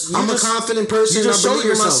 I'm a confident person. You just I showed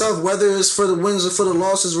believe in yourself. myself, whether it's for the wins or for the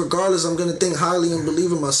losses. Regardless, I'm gonna think highly and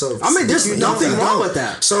believe in myself. I mean, there's If you don't, nothing you wrong don't. with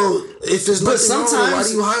that. So if there's But nothing wrong, with it, why sometimes,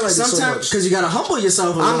 do you highlight it so much? because you gotta humble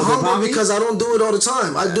yourself. I'm humble because I don't do it all the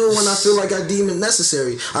time. I do it when I feel like I deem it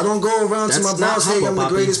necessary. I don't go around to That's my not boss, hey, humble, I'm the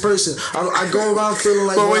Poppy. greatest person. I go around feeling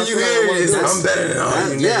like. But well, when I you feel like I hear wanna it, it's, do I'm better than all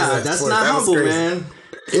you niggas yeah, at that's sports. not That was humble, crazy. man.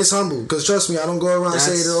 It's humble because trust me, I don't go around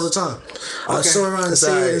saying it all the time. I Okay. go around and It's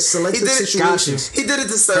say it in alright. selective He did it- situations. He did it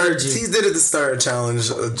to start. Heard you. He did it to start a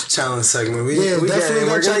challenge segment. We Yeah, get definitely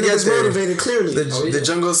it. We're got gonna you get niggas there. motivated. Clearly, The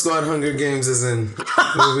Jungle Squad Hunger Games is in.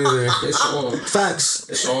 We'll be there. It's on. facts.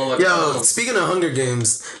 It's on like Yo, speaking of Hunger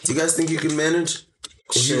Games, do you guys think you can manage?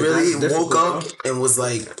 If you Shit, really that's woke difficult, up and was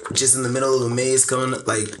like just in the middle of a maze coming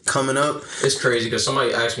up, It's crazy because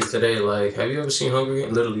somebody asked me today, like, have you ever seen Hunger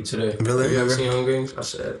Games? Literally today. Really? Have you ever seen Hunger Games? I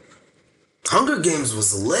said, Hunger Games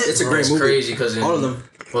was lit. It's a bro. great it's movie. crazy because All of them.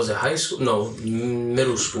 Was it high school? No,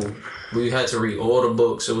 middle school. We had to read all the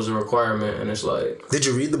books. It was a requirement, and it's like, Did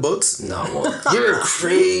you read the books? not one. You're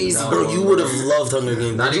crazy, No, bro. You bro. would have loved Hunger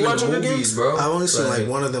Games. Not Did you even watch Hunger movies, Games? bro. I've only seen like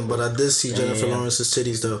one of them, but I did see Jennifer Yeah. Lawrence's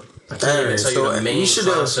titties though. I can't even Alright, tell so you the main we should,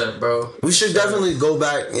 concept, bro. We should definitely go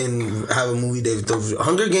back and have a movie day. The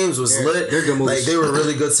Hunger Games was lit. they're good movies. Like they were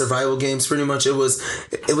really good survival games. Pretty much, it was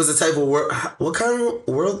a type of world. What kind of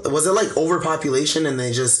world was it? Like overpopulation, and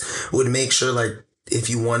they just would make sure like if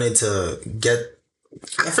you wanted to get.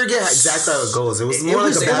 I forget exactly how it goes. It was more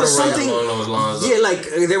like a battle something. royale. Along those lines. Yeah, like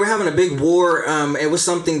they were having a big war. It was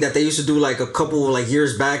something that they used to do like a couple like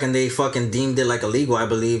years back, and they fucking deemed it like illegal, I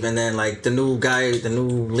believe. And then like the new guy, the new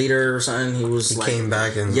leader or something, he was like, Came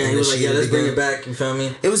back and yeah, he was like, yeah, let's bring initiated it back. You feel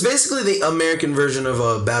me? It was basically the American version of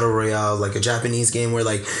a battle royale, like a Japanese game where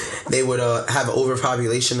like they would have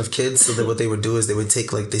overpopulation of kids. So that what they would do is they would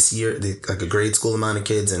take like like a grade school amount of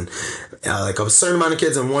kids and like a certain amount of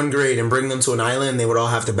kids in one grade and bring them to an island. They would all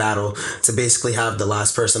have to battle to basically have the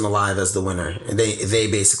last person alive as the winner. And they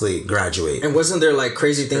basically graduate. And wasn't there like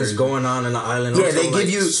crazy things going on in the island? Yeah, also, they like, give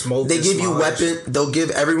you smoke they and give you smog? weapon. They'll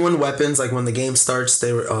give everyone weapons. Like when the game starts,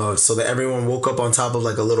 they were so that everyone woke up on top of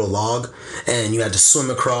like a little log, and you had to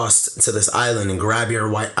swim across to this island and grab your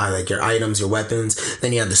like your items, your weapons.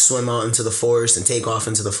 Then you had to swim out into the forest and take off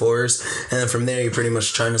into the forest, and then from there you're pretty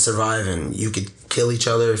much trying to survive. And you could kill each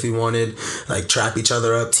other if you wanted, like trap each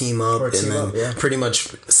other up, team up, and then pretty much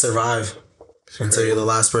survive until you're the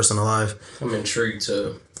last person alive. I'm intrigued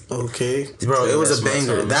to. Okay, Bro, it was That's a my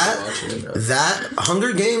banger. time watching it now. That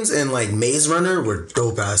Hunger Games and like Maze Runner were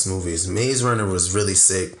dope ass movies. Maze Runner was really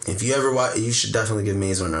sick. If you ever watch, you should definitely give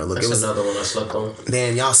Maze Runner a look. That's It was another one I slept on.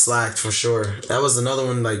 damn, y'all slacked for sure. That was another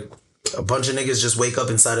one. Like a bunch of niggas just wake up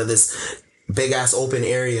inside of this big ass open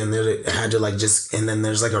area, and they had to like just, and then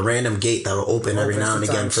there's like a random gate that will open every now and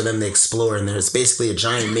again for them to explore, and there's basically a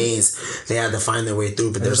giant maze they had to find their way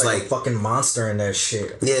through. But there's like a fucking monster in that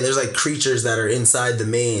shit. yeah, there's like creatures that are inside the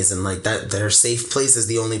maze, and like that their safe place is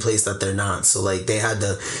the only place that they're not. So like they had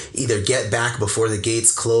to either get back before the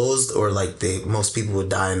gates closed, or like most people would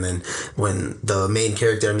die, and then when the main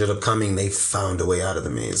character ended up coming, they found a way out of the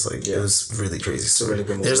maze. Like it was really crazy. So really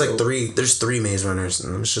good movie. there's three maze runners,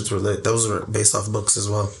 and them shits were lit. Those were based off books as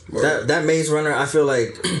well. That Maze Runner, I feel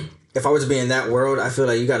like if I was to be in that world, I feel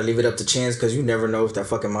like you got to leave it up to chance because you never know if that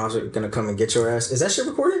fucking monster is gonna come and get your ass. Is that shit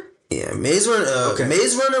recorded? Yeah, Maze Runner.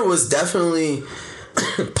 Maze Runner was definitely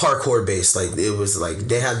parkour based. Like it was like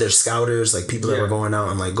they had their scouters, like people that were going out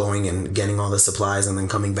and like going and getting all the supplies and then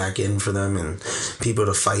coming back in for them, and people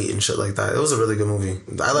to fight and shit like that. It was a really good movie.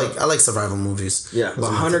 I like survival movies. Yeah,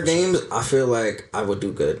 but Hunger Games, I feel like I would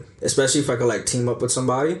do good, especially if I could like team up with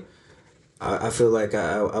somebody. I feel like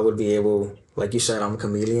I would be able, like you said, I'm a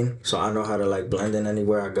chameleon, so I know how to like blend in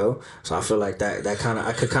anywhere I go. So I feel like that kind of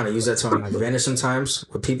I could kind of use that to my advantage sometimes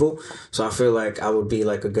with people. So I feel like I would be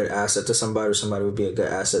like a good asset to somebody, or somebody would be a good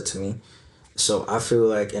asset to me. So I feel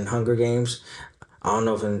like in Hunger Games, I don't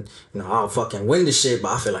know if I'll fucking win the shit,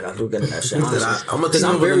 but I feel like I do good in that shit. Honestly. I'm gonna team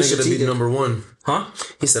up with a nigga to be number one. Huh?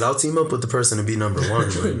 He said, "I'll team up with the person to be number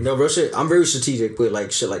one." No, real shit. I'm very strategic with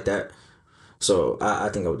like shit like that. So I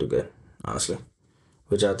think I would do good, honestly.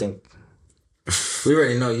 Which I think we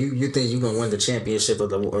already know. You think you gonna win the championship of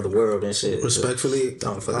the world and shit. respectfully,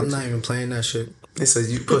 I'm not even playing that shit. They said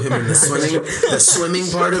you put him in the swimming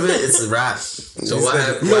part of it. It's a wrap. So what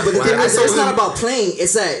happened? No, but the thing is, it's not about playing.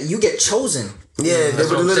 It's that you get chosen. Yeah, That's they what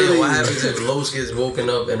would I'm saying. literally What happens if Los gets woken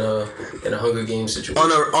up in a Hunger Games situation?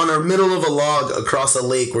 on a middle of a log across a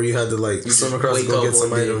lake where you had to like You swim just across to wake go up get some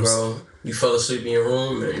one day, items. bro. You fell asleep in your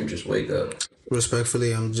room and you just wake up.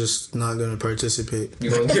 Respectfully, I'm just not gonna participate. You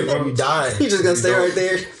gonna get You die. You just gonna stay right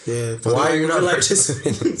there. Yeah, Why are you not Like-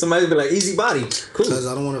 participating? Somebody be like, easy body. Cool. because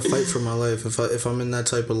I don't want to fight for my life. If I'm in that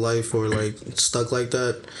type of life or like stuck like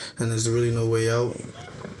that, and there's really no way out,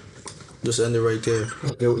 just end it right there.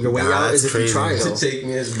 Your way Nah, out is that's if you crazy. try, to though. take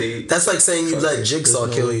me as bait. That's like saying you let Jigsaw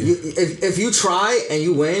kill you. If you try and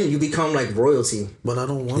you win, you become like royalty. But I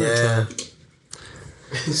don't want to Yeah. try.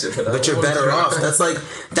 But you're better off. That's like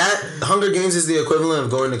that. Hunger Games is the equivalent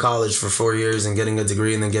of going to college for 4 years and getting a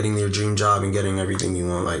degree and then getting your dream job and getting everything you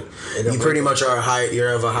want. Like you pretty much are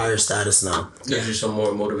you're of a higher status now. Gives you some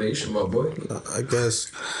more motivation, my boy. I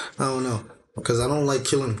guess I don't know because I don't like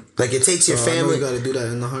killing. Like it takes your I know family. you got to do that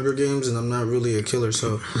in the Hunger Games, and I'm not really a killer,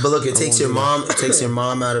 so. But look, it takes won't your do mom. It takes your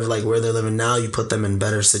mom out of like where they're living now. You put them in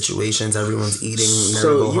better situations. Everyone's eating. Never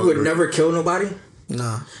So go you would hungry. never kill nobody?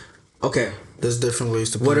 Nah, Okay. there's different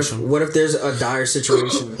ways to What punish if them. what if there's a dire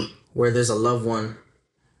situation where there's a loved one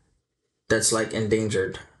that's like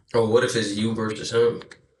endangered? Or what if it's you versus him?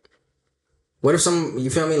 What if you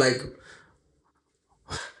feel me, like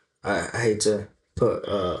I hate to put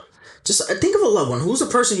just think of a loved one. Who's the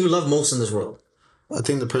person you love most in this world? I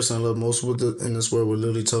think the person I love most in this world would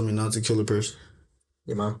literally tell me not to kill a person.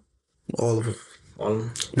 Your mom. All of it. All of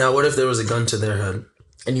them. Now, what if there was a gun to their head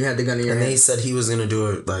And you had the gun in your and hand. they said he was gonna do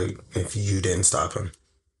it? Like if you didn't stop him,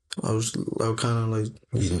 I would kind of like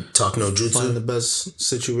you didn't talk no find the jutsu. best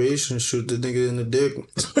situation, shoot the nigga in the dick.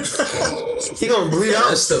 He gonna bleed out.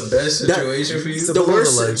 That's the best situation for you. the The below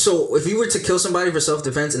worst. the leg. So if you were to kill somebody for self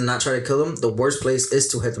defense and not try to kill them, the worst place is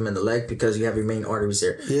to hit them in the leg because you have your main arteries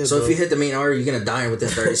there. Yeah, so bro. if you hit the main artery, you're gonna die within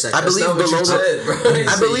 30 seconds. I believe That's not what below you the. said,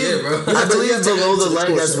 bro. I believe. bro. I believe below the leg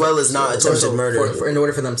as well as not attempted So murder. in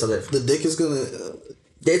order for them to live. The dick is gonna.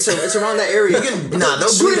 It's around that area. Nah, they'll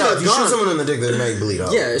bleed Shooting out. a If you shoot gun- someone in the dick, they might bleed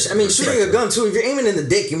out. Yeah, I mean, shooting a gun too. If you're aiming in the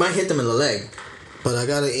dick, you might hit them in the leg. But I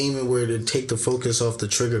gotta aim it where to take the focus off the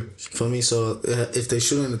trigger for me. So if they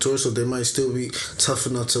shoot in the torso, they might still be tough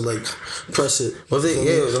enough to like press it. Well, Feel me?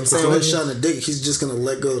 yeah, I'm If saying one like- shot in the dick, he's just gonna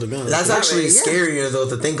let go of the gun. That's actually Yeah. scarier though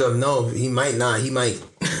to think of. No, he might not. He might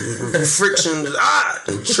friction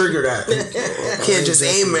trigger that. You can't just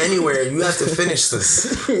aim anywhere. You have to finish this.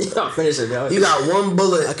 Y'all finish it, y'all. You got one I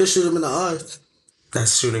bullet. could shoot him in the eye.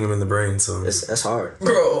 That's shooting him in the brain. So That's hard.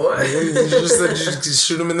 Bro, what? you just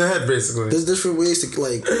shoot him in the head, basically. There's different ways to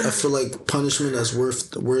like. I feel like punishment that's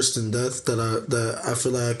worse than death that I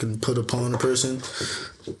feel like I can put upon a person,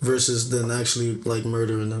 versus than actually like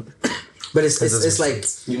murdering them. But it's like,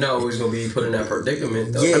 You're not always gonna be put in that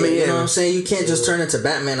predicament, though. yeah, I mean, you know yeah. what I'm saying? You can't just turn into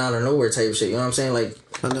Batman out of nowhere type shit. You know what I'm saying? Like,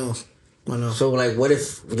 I know. so like, what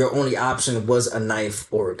if your only option was a knife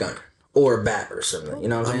or a gun or a bat or something? You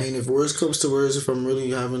know what I'm I saying? mean, if worse comes to worse, if I'm really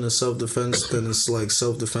having a self-defense, then it's like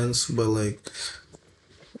self-defense. But like,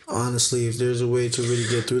 honestly, if there's a way to really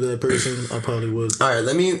get through that person, I probably would. All right,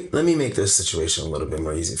 let me make this situation a little bit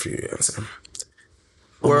more easy for you to answer.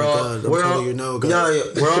 Oh my God, I'm telling you no, God.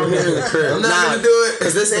 we're all here in the crib. I'm not gonna do it.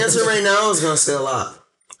 Because this answer right now is gonna say a lot.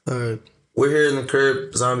 All right. We're here in the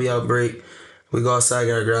crib, zombie outbreak. We go outside,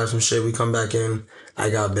 gotta grab some shit. We come back in.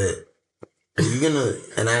 I got bit. Are you gonna?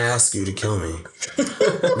 And I ask you to kill me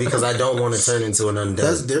because I don't want to turn into an undead.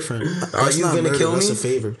 That's different. Are That's you not gonna murder, kill That's me? a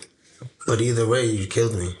favor. But either way, you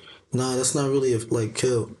killed me. Nah, that's not really like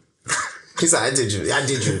kill. He said, "I did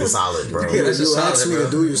you a solid, bro." Yeah, that's a You solid, asked me bro.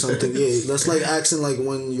 to do you something. Yeah, that's like asking like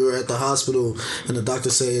when you're at the hospital and the doctor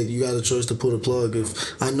said you got a choice to pull the plug.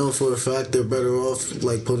 If I know for a fact they're better off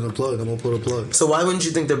like putting a plug, I'm gonna pull a plug. So why wouldn't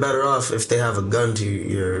you think they're better off if they have a gun to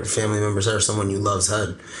your family members or someone you love's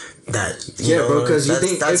head? That you Yeah, know, bro, because you that's-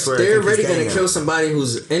 think that's if where I they're think he's already gonna getting at. kill somebody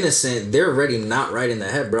who's innocent, they're already not right in the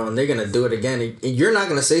head, bro, and they're gonna do it again. And you're not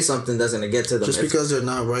gonna say something that's gonna get to them. Just If- because they're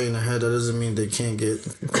not right in the head, that doesn't mean they can't get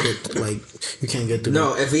like you can't get through.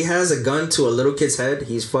 no, that. if he has a gun to a little kid's head,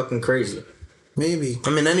 he's fucking crazy. Maybe.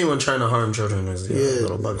 I mean, anyone trying to harm children is a Yeah,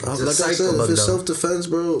 little bug. like a I psycho said, if bug it's down. self-defense,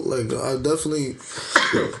 bro, like I definitely,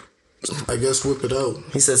 I guess whip it out.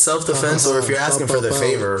 He said self-defense, or if you're asking for the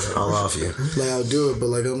favor, I'll off you. Like I'll do it, but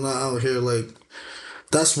like I'm not out here like.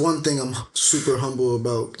 That's one thing I'm super humble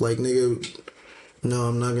about. Like nigga, no,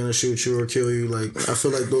 I'm not gonna shoot you or kill you. Like I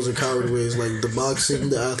feel like those are coward ways. Like the boxing,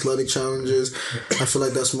 the athletic challenges, I feel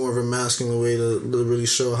like that's more of a masculine way to really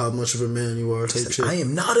show how much of a man you are. Type shit. I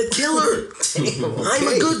am not a killer. I'm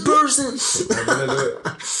a good person. Not gonna do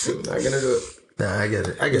it. Not gonna do it. Nah, I get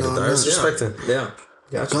it. I get No, it. Though. I'm I not. respect it. Yeah.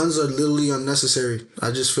 Gotcha. Guns are literally unnecessary.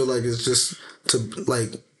 I just feel like it's just to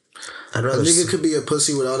like. I'd A rather. nigga could be a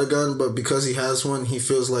pussy without a gun, but because he has one, he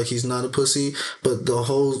feels like he's not a pussy. But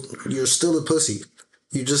you're still a pussy.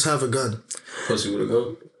 You just have a gun. Pussy with a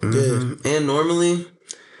gun. Yeah. And normally,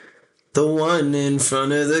 The one in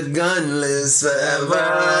front of the gun lives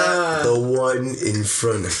forever. The one in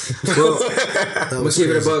front of. Well, I'm gonna keep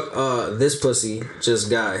it a buck. This pussy just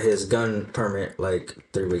got his gun permit like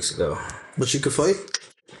 3 weeks ago. But you could fight?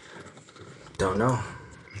 Don't know.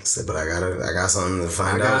 I said, but I got something to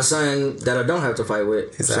find out. I got something that I don't have to fight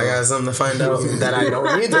with. He said, I got something to find out that I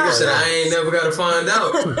don't need to I said, I ain't never got to find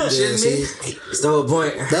out. Shitting me? It's the whole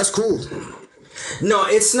point. That's cool. No,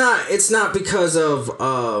 it's not. It's not because of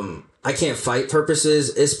I can't fight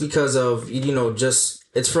purposes. It's because of just.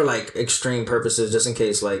 It's for like extreme purposes, just in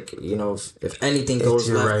case, like, if anything goes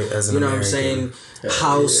left, right, as an what I'm American. saying?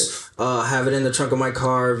 House, have it in the trunk of my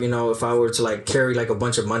car. If I were to like carry like a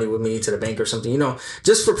bunch of money with me to the bank or something,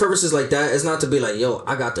 just for purposes like that. It's not to be like, yo,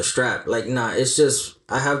 I got the strap. Like, nah, it's just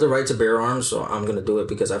I have the right to bear arms, so I'm gonna do it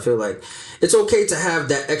because I feel like it's okay to have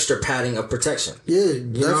that extra padding of protection. Yeah, You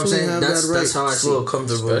know what I'm saying? That's how I It's a see little it.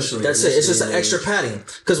 comfortable. That's it. It's just an extra padding.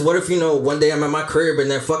 Because what if one day I'm at my crib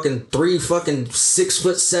and then three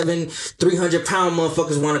 6'7", 300-pound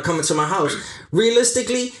motherfuckers want to come into my house?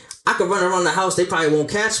 Realistically, I could run around the house. They probably won't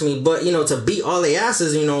catch me. But, to beat all their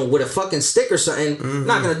asses, with a fucking stick or something,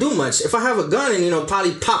 not going to do much. If I have a gun and,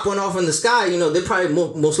 probably pop one off in the sky, they're probably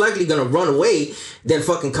most likely going to run away than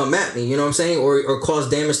fucking come at me. You know what I'm saying? Or cause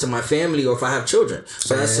damage to my family or if I have children.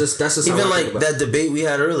 So that's just even how I like think about that debate we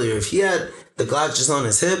had earlier. If he had the Glock just on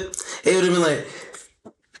his hip, it would have been like,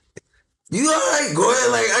 you alright, Goya?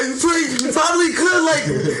 Like, you probably could like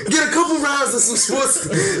get a couple rounds of some sports.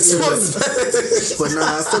 But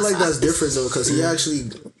nah, I feel like that's different though, because he actually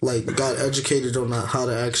like got educated on how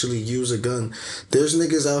to actually use a gun. There's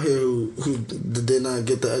niggas out here who did not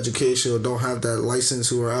get the education or don't have that license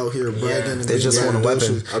who are out here bragging. And they just want a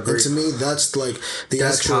weapon. And to me, that's like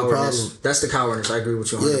that's actual cowardness. problem. That's the cowardness. I agree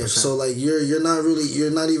with you 100%. Yeah, so like you're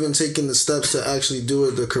not even taking the steps to actually do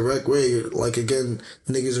it the correct way. Like again,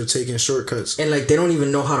 niggas are taking shortcuts. And like they don't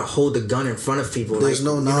even know how to hold the gun in front of people. There's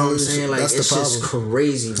no you know what I'm knowledge. saying? Like That's the it's just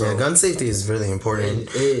crazy, bro. Yeah, gun safety is really important.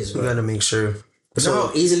 It is, bro. You gotta make sure. You know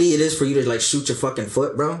how easily it is for you to like shoot your fucking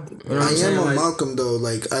foot, bro? You know what I I'm saying? am on Like, Malcolm though.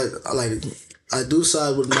 Like I do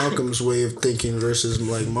side with Malcolm's way of thinking versus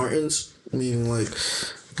like Martin's. Meaning like,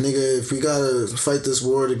 nigga, if we gotta fight this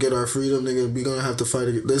war to get our freedom, nigga, we gonna have to fight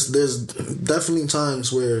it. There's definitely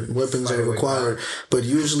times where weapons are required, but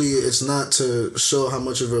usually it's not to show how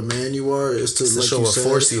much of a man you are. It's to like show you what said,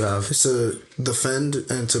 force you have. It's to defend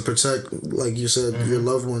and to protect, like you said, your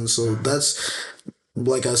loved ones. So that's.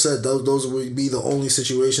 Like I said, those would be the only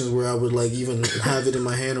situations where I would like even have it in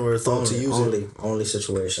my hand or a thought to use it. Only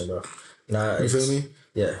situation, bro. Nah, You feel me?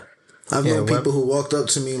 Yeah. I've known people who walked up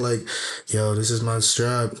to me like, yo, this is my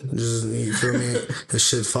strap. You feel me? This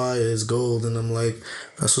shit fire, it's gold. And I'm like,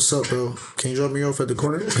 that's what's up, bro. Can you drop me off at the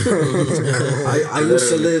corner? I used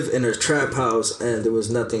to live in a trap house and there was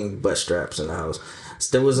nothing but straps in the house.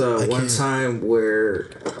 There was one time where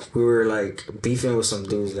we were like beefing with some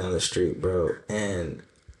dudes down the street, bro, and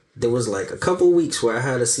there was like a couple weeks where I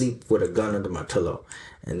had to sleep with a gun under my pillow.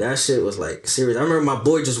 And that shit was like serious. I remember my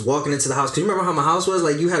boy just walking into the house. Cause you remember how my house was?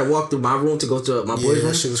 Like you had to walk through my room to go to my boy's room.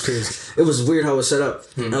 That shit was crazy. It was weird how it was set up.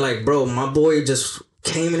 And like, bro, my boy just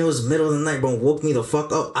came and it was middle of the night, bro, woke me the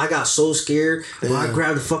fuck up. I got so scared. Bro, I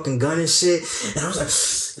grabbed the fucking gun and shit. And I was like,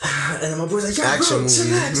 and my boy's like, yo, bro,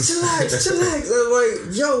 chillax. And I'm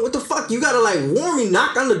like, yo, what the fuck? You gotta like warn me,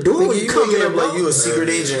 knock on the door when you come in, up bro. like you a secret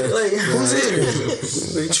agent. Like, who's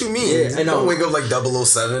here? What you mean? Yeah, I know. Don't wake up like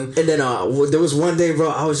 007. And then there was one day, bro,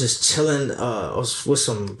 I was just chilling. I was with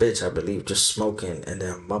some bitch, I believe, just smoking. And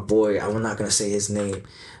then my boy, I'm not gonna say his name.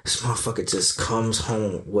 This motherfucker just comes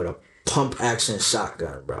home with a pump action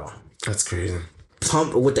shotgun, bro. That's crazy.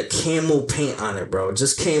 Pump with the camo paint on it, bro.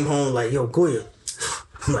 Just came home like, yo, Goya.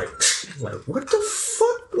 I'm like, what the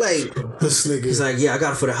fuck? Like, This nigga. he's like, yeah, I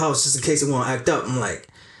got it for the house just in case it won't act up. I'm like,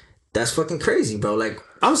 that's fucking crazy, bro. Like,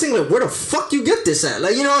 I was thinking, like, where the fuck you get this at?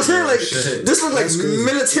 Like, you know what I'm saying? Like, this look like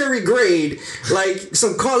military grade, like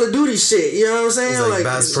some Call of Duty shit. You know what I'm saying? It's like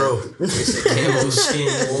Bass Pro. Camo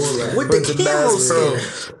skin. With the camo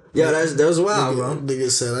skin. Yeah, that was wild, bro.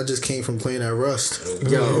 Nigga said, I just came from playing at Rust.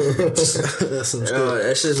 Yo, That's some shit.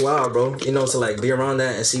 that shit's wild, bro. You know, to like be around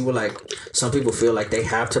that and see what like some people feel like they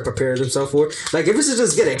have to prepare themselves for. Like if it's to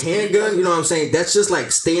just get a handgun, you know what I'm saying? That's just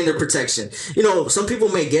like stay in their protection. You know, some people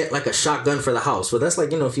may get like a shotgun for the house, but that's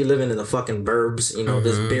like, you know, if you're living in the fucking burbs, you know,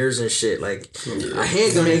 there's bears and shit. Like a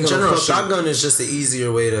handgun ain't In gonna general, fucking... shotgun is just the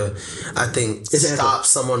easier way to, I think, stop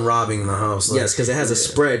someone robbing the house. Like, Yes, because it has a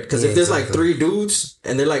spread. Because if there's like 3 dudes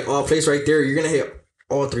and they're like all placed right there, you're gonna hit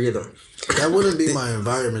all 3 of them. That wouldn't be my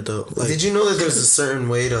environment though. Like, did you know that there's a certain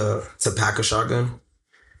way to pack a shotgun?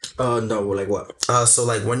 No, like what? So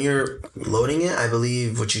like when you're loading it, I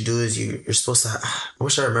believe what you do is you're supposed to. I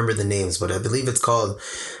wish I remember the names, but I believe it's called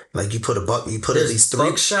like you put at least 3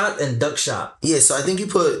 buckshot and duck shot. Yeah, so I think you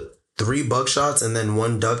put 3 buckshots and then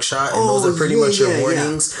 1 duck shot, and those are pretty much your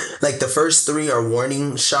warnings. Yeah. Like the first 3 are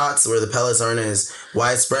warning shots where the pellets aren't as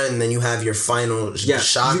widespread, and then you have your final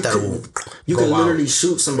shot that will. You can literally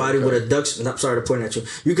shoot somebody with a duck. I'm sorry to point at you.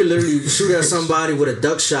 You can literally shoot at somebody with a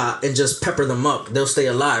duck shot and just pepper them up. They'll stay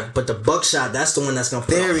alive. But the buckshot, that's the one that's gonna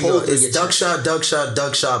put there a we hole go. through It's your duck chest. shot, duck shot,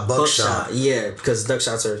 duck shot, buckshot. Yeah, because duck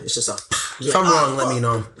shots are. It's just a. If I'm wrong, let me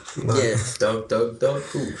know. Yeah. Duck.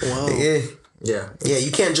 Cool. Wow. Yeah. Yeah,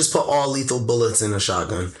 you can't just put all lethal bullets in a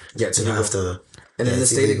shotgun. Yeah, you have to. And in the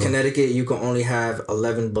state of Connecticut, you can only have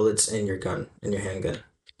 11 bullets in your gun, in your handgun.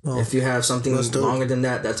 Oh, if you have something longer than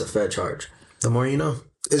that, that's a fed charge. The more you know.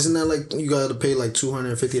 Isn't that like you gotta pay like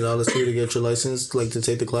 $250 to get your license, like to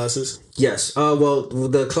take the classes? Yes. Well,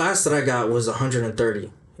 the class that I got was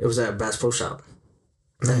 $130. It was at Bass Pro Shop.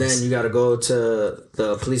 Nice. And then you got to go to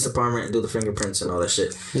the police department and do the fingerprints and all that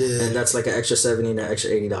shit. Yeah. And that's like an extra $70 and an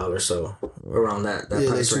extra $80. So around that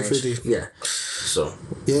price like range. Yeah. So.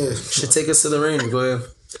 Yeah. Should take us to the range, Goya.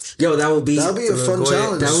 Yo, that would be a fun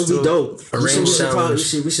challenge. That would be dope. A range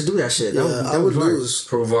challenge. We should do that shit. I would lose.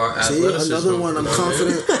 Prove our athleticism. Another one. I'm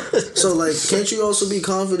confident. So like, can't you also be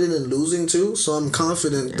confident in losing too? So I'm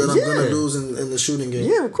confident that I'm gonna lose in the shooting game.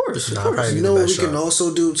 Yeah, of course. You know what we can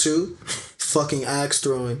also do too? Fucking axe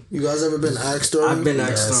throwing. You guys ever been axe throwing? I've been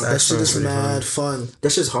axe throwing. That shit is mad fun. That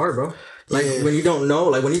shit's hard, bro. Like when you don't know,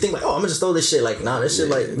 like when you think like, oh, I'm gonna just throw this shit. Like, nah, this shit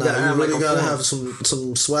like you gotta have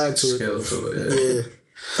some swag to it. Skill to it. Yeah.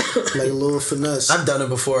 Like a little finesse. I've done it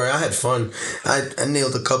before. I had fun. I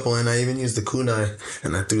nailed a couple, and I even used the kunai,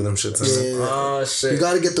 and I threw them shits. Oh shit! You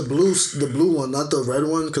gotta get the blue one, not the red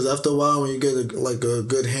one, because after a while, when you get a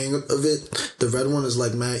good hang of it, the red one is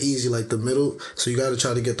like mad easy, like the middle. So you gotta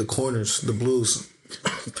try to get the corners, the blues.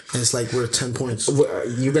 And it's like we're 10 points.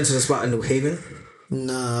 You been to the spot in New Haven?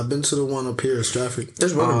 Nah, I've been to the one up here in Stratford.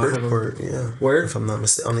 There's one in Bridgeport, yeah. Where? If I'm not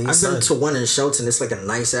mistaken, on the east side. I've been to one in Shelton. It's like a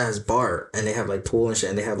nice ass bar, and they have like pool and shit,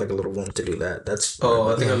 and they have like a little room to do that. That's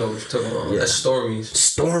I think I know what you're talking about. Yeah. That's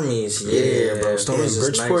Stormy's. Yeah, bro. Stormy's in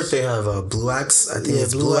Bridgeport, nice. They have Blue Axe. I think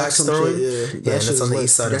it's Blue Axe throwing. Yeah, and that's on the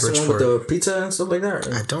east side of Bridgeport. That's the one with the pizza and stuff like that.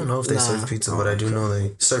 I don't know if they serve pizza, but I do know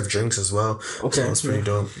they serve drinks as well. Okay, so that's pretty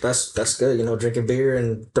dope. That's good. You know, drinking beer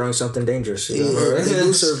and throwing something dangerous. They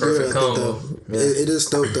do serve beer. It is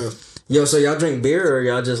dope though. Yo, so y'all drink beer or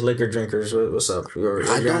y'all just liquor drinkers? What's up? I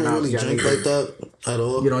don't really drink like that at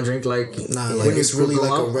all. You don't drink like like it's really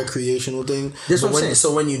like a recreational thing. That's what I'm saying.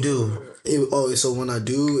 So when you do, so when I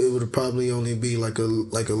do, it would probably only be like a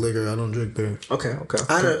liquor. I don't drink beer. Okay.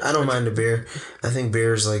 I don't mind a beer. I think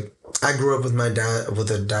beer is like. I grew up with my dad, with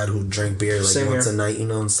a dad who drank beer like once a night, you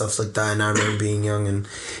know, and stuff like that. And I remember being young, and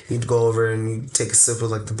he'd go over and he'd take a sip of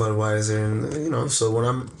like the Budweiser, and you know. So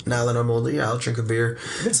now that I'm older, I'll drink a beer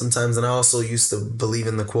sometimes. And I also used to believe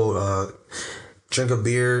in the quote, "Drink a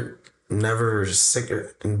beer, never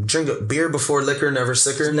sicker. Drink a beer before liquor, never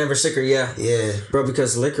sicker." Never sicker, yeah, bro.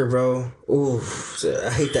 Because liquor, bro. Ooh, I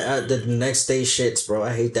hate that. The next day shits, bro.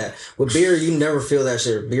 I hate that. With beer, you never feel that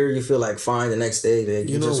shit. Beer, you feel like fine the next day.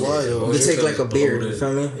 You know just, why? You take like a beer. Bloated. You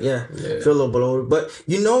feel me? Yeah. Feel a little bloated, but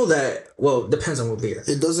you know that. Well, depends on what beer.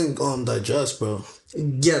 It doesn't digest, bro.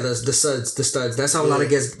 Yeah, the studs. That's how a lot of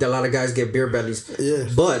guys get beer bellies. Yeah.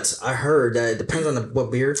 But I heard that it depends on what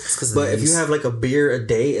beer. But if you have like a beer a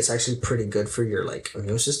day, it's actually pretty good for your like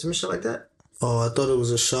immune system and shit like that. Oh, I thought it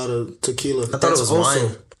was a shot of tequila. I thought it was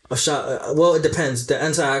wine. A shot. Well, it depends. The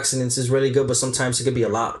antioxidants is really good, but sometimes it could be a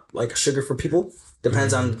lot like sugar for people.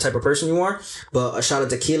 Depends on the type of person you are. But a shot of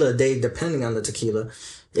tequila a day, depending on the tequila,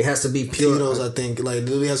 it has to be pure. Tito's, I think, like it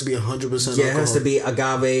literally has to be 100%. Yeah, it has to be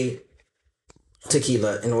agave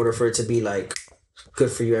tequila in order for it to be like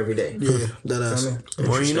good for you every day. Yeah, that ass.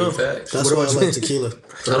 More you know. That's why I like tequila.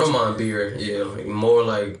 I don't mind beer. Yeah, like more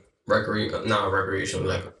like recreational,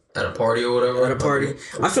 like at a party or whatever. At a party,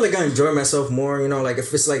 I feel like I enjoy myself more. You know, like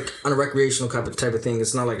if it's like on a recreational type of thing,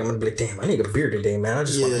 it's not like I'm gonna be like, damn, I need a beer today, man. I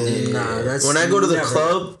just That's when I go to the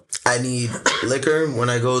club, I need liquor. When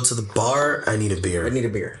I go to the bar, I need a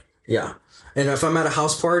beer. Yeah, and if I'm at a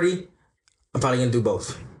house party, I'm probably gonna do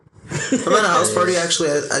both. If I'm at a house party,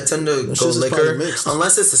 actually, I tend to go liquor.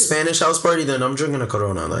 Unless it's a Spanish house party, then I'm drinking a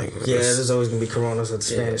Corona. There's always gonna be Coronas at the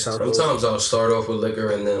Spanish house party. Sometimes I'll start off with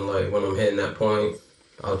liquor, and then like when I'm hitting that point,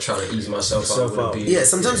 I'll try to ease myself out with a beer. Yeah,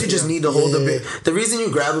 sometimes you just need to hold the beer. The reason you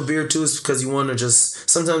grab a beer too is because you want to just.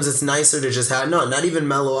 Sometimes it's nicer to just have not even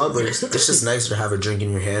mellow up, but it's just nicer to have a drink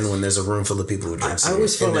in your hand when there's a room full of people who drink. I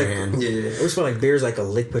always feel like I always feel like beer is like a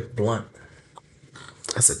liquid blunt.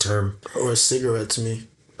 That's a term. or a cigarette to me.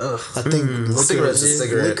 Ugh. I think cigarette's a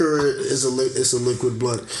cigarette. Liquor is a liquid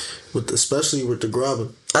blunt, especially with the grabber.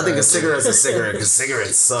 I think a cigarette's a cigarette because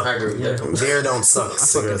cigarettes suck. I agree with that. Beer don't suck. I fucking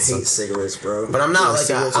Cigarettes hate suck. cigarettes, bro. But I'm not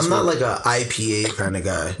cigarettes I'm is not like a IPA kind of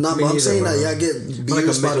guy. Nah, but I'm saying that y'all get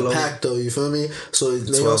beers by the Michelob. pack though. You feel me? So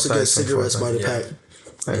they 12 also get packs and cigarettes 4 by the packs. pack.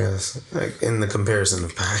 I guess, like in the comparison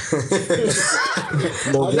of pack.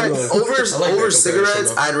 Well, over that cigarettes,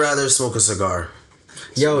 comparison, I'd rather smoke a cigar.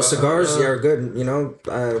 Yo, cigars, are good. You know,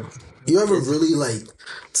 you ever really like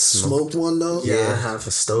smoke one though? Yeah, half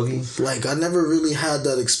a stogie. Like I never really had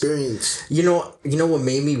that experience. you know what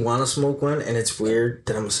made me want to smoke one, and it's weird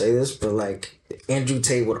that I'm gonna say this, but like Andrew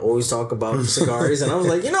Tate would always talk about cigars, and I was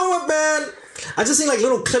like, you know what, man. I just seen like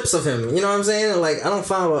little clips of him, you know what I'm saying? And, like I don't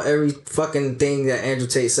follow every fucking thing that Andrew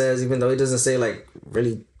Tate says, even though he doesn't say like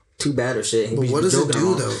really too bad or shit. But what does it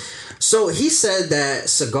do though? So he said that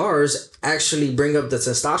cigars actually bring up the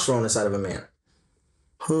testosterone inside of a man.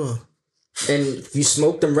 Huh. And if you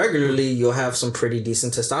smoke them regularly, you'll have some pretty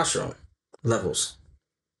decent testosterone levels.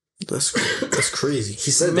 That's crazy.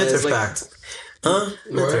 He said Myth that or it's like, fact? Huh?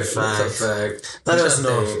 Myth or That's a fact? fact. Let us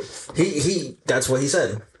know. he that's what he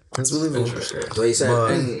said. That's believable. Interesting. That's what he said.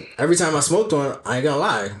 But- And every time I smoked one, I ain't gonna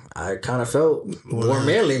lie, I kind of felt more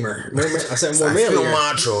manly. I said more I feel manly.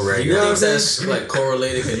 macho right You now. think that's like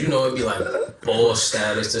correlated? Because you know it'd be like boss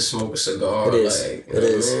status to smoke a cigar. It is. Like, It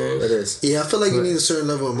is. It is. Yeah, I feel like you need a certain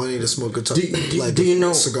level of money to smoke a do you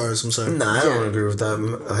know- cigars? I'm sorry. Nah, I don't agree with that.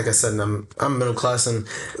 Like I said, I'm middle class, and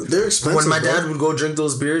They're expensive. when my bro. dad would go drink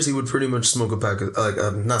those beers, he would pretty much smoke a pack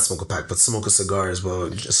of, not smoke a pack, but smoke a cigar as well.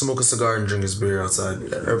 Just smoke a cigar and drink his beer outside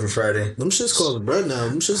every Friday. Them shit's called bread now.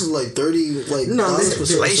 Them shits is like 30 like No, dollars for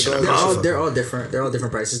some inflation, cigars. bro. they're all different. They're all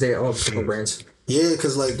different prices. They're all different brands. Yeah,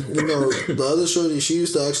 cause like you know the other shorty, she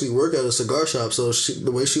used to actually work at a cigar shop. So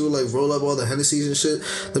the way she would like roll up all the Hennessy's and shit,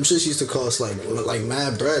 them shits used to cost like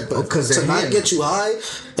mad bread. But 'cause to they're not hand. get you high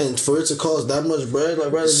and for it to cost that much bread,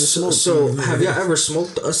 like rather just smoke. So have y'all ever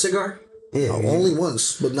smoked a cigar? Yeah, Only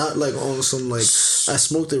once, but not like on some like I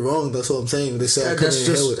smoked it wrong. That's what I'm saying. They said I couldn't That's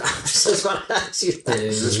inhale it. that's what I asked you. Yeah, you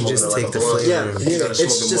just, just take the flavor. Yeah, You gotta it's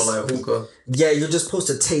smoke it just- more like hookah. Yeah, you're just supposed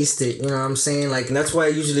to taste it. You know what I'm saying? Like, and that's why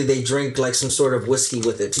usually they drink like some sort of whiskey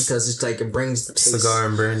with it because it's like it brings the taste. cigar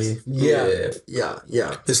and brandy. Yeah.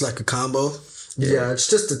 It's like a combo. Yeah, it's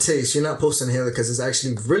just a taste. You're not supposed to inhale it because it's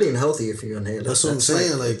actually really unhealthy if you inhale it. That's what I'm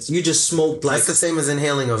saying. Like You just smoked like. That's the same as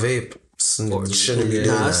inhaling a vape. You shouldn't be doing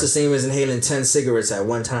Nah, it's the that. same as inhaling 10 cigarettes at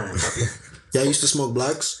one time. y'all used to smoke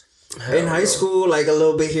blacks. In high school, like a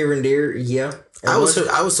little bit here and there, yeah. I was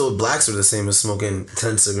told blacks were the same as smoking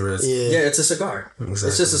 10 cigarettes. Yeah, Yeah, it's a cigar. It's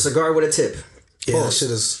Exactly. just a cigar with a tip. yeah. That shit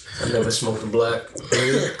is. I never smoked a black.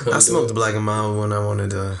 I smoked the black and mild when I wanted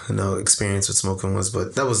to, experience what smoking was,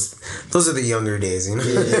 but those are the younger days, you know?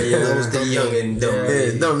 That was the young and dumb.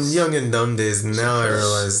 Yeah, dumb, young and dumb days. Now I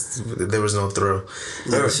realized there was no thrill.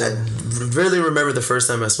 I really remember the first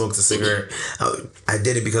time I smoked a cigarette. I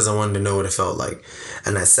did it because I wanted to know what it felt like.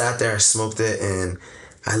 And I sat there, I smoked it, and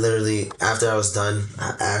I literally, after I was done,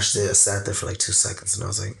 I ashed it, I sat there for like 2 seconds, and I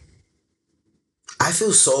was like, I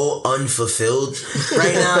feel so unfulfilled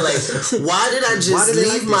right now. Like, why did I just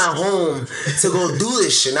leave my home to go do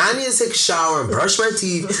this shit? Now I need to take a shower and brush my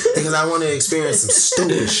teeth because I want to experience some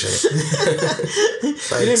stupid shit.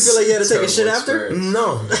 Like, You didn't feel like you had to take a shit terrible after? experience.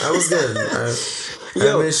 No, I was good.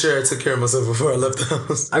 I made sure I took care of myself before I left the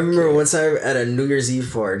house. I remember one time at a New Year's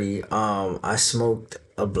Eve party, I smoked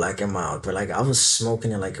a black and mild, but like I was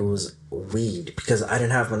smoking it like it was weed because I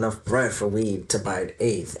didn't have enough bread for weed to buy an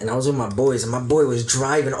eighth. And I was with my boys, and my boy was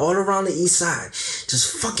driving all around the east side,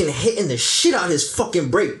 just fucking hitting the shit out of his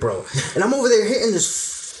fucking brake, bro. And I'm over there hitting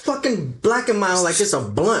this fucking black and mild like it's a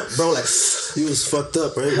blunt, bro. Like, You was fucked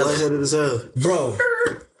up, right? Lightheaded as hell. bro.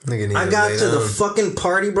 I got to the fucking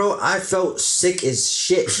party, bro. I felt sick as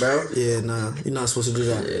shit, bro. Yeah, nah, you're not supposed to do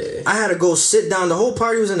that. I had to go sit down. The whole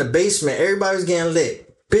party was in the basement. Everybody was getting lit.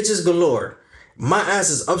 Bitches galore. My ass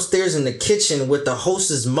is upstairs in the kitchen with the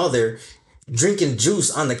hostess mother drinking juice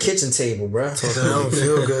on the kitchen table, bro. That don't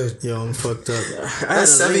feel good. Yo, I'm fucked up.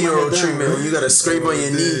 That's 7-year-old treatment when you gotta scrape on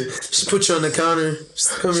your knee. She put you on the counter.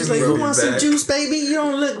 She's like, you want some juice, baby? You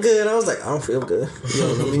don't look good. I was like, I don't feel good. Yo,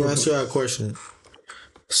 let me ask you a question.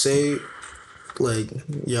 Say, like,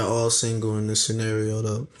 y'all all single in this scenario,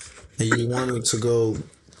 though, and you wanted to go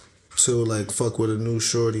to, like, fuck with a new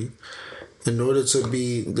shorty. In order to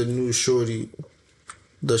be the new shorty,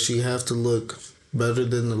 does she have to look better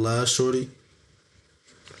than the last shorty?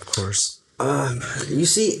 Of course. You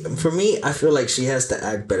see, for me, I feel like she has to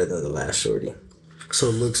act better than the last shorty. So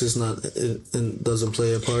looks is not it doesn't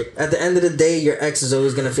play a part. At the end of the day, your ex is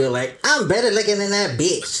always gonna feel like I'm better looking than that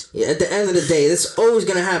bitch. Yeah, at the end of the day, it's always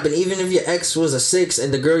gonna happen. Even if your ex was a 6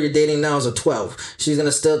 and the girl you're dating now is a 12, she's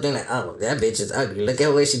gonna still think like, oh, that bitch is ugly. Look at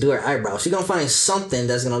the way she do her eyebrows. She's gonna find something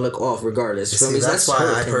that's gonna look off regardless. See, Me? that's her why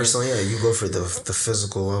I opinion. personally, you go for the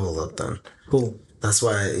physical level up then. Who? That's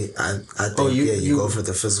why I think you go for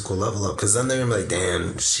the physical level up, because then they're gonna be like,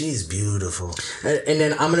 damn, she's beautiful. And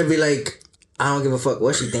then I'm gonna be like, I don't give a fuck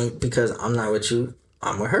what she think because I'm not with you.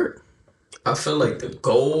 I'm with her. I feel like the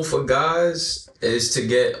goal for guys is to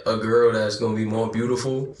get a girl that's gonna be more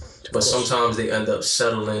beautiful, but sometimes they end up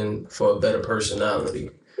settling for a better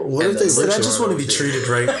personality. What if they But I rich? just want to be treated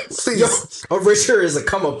right. Yo, a richer is a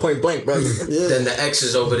come up point blank, bro. Yeah. Then the ex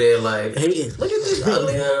is over there like, Hating. look at this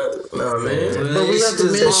ugly ass. Nah, man. But we have to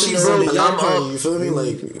admit she bro, broke I'm up. You feel me?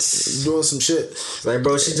 Like doing some shit. Like,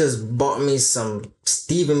 bro, she just bought me some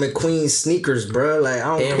Stephen McQueen sneakers, bro. Like,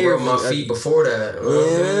 I don't And care. rubbed my feet before that.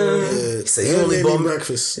 Yeah. So You you only made bought me me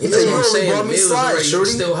breakfast. You You know what I'm only saying? bought me Meals slides, already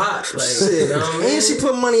shorty. still hot. Like, you know what I mean? And she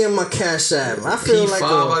put money in my cash app. I feel P5, like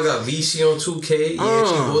I got VC on 2K. Yeah,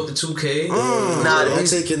 she bought the 2K. Nah, I'm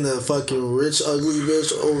taking the fucking rich ugly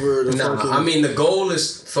bitch over the Nah, fucking. I mean, the goal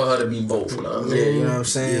is for her to be both. Nah, man. Yeah, you know what I'm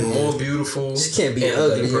saying? More beautiful. She can't be and a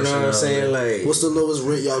ugly, better you know what I'm saying? personality. Like, What's the lowest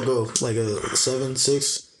rate y'all go? Like a 7,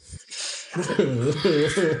 6? I'd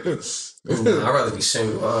rather be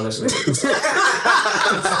single, honestly.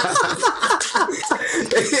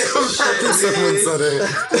 Someone said it.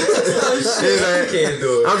 I can't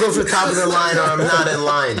do it. I'll go for top of the line or I'm not in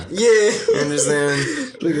line. yeah. You understand?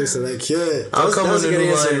 Look at that kid. I'll come that was when a the good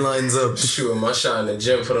new answer. line lines up. Shoot, my shot in the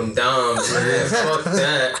gym for them dimes, man. Fuck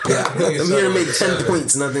that. I'm here to make 10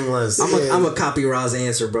 points, nothing less. I'm a copy Ra's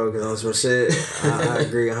answer, bro, because on some shit. I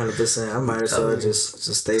agree 100%. I might as well just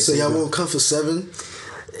stay So y'all single. won't come for 7?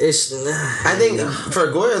 It's I think for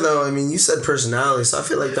Goya though, I mean, you said personality, so I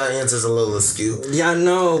feel like that answer's a little askew. yeah, I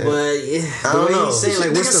know, but yeah, I don't know. He's saying like,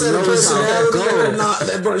 Nigga what's said the a lowest personality I'll or go? not?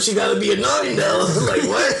 That bro, she gotta be a 9 though. Like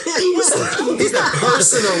what? He's the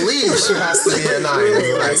personally she has to be a 9.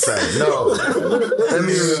 Is what I said. No, let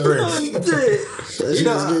me rephrase. You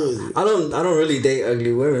know, I don't really date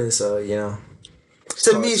ugly women, so you know.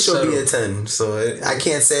 To me, she'll be a 10. So I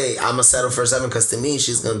can't say I'm gonna settle for a 7 because to me,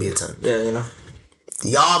 she's gonna be a 10. Yeah, you know.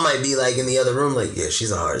 Y'all might be like in the other room, like, yeah, she's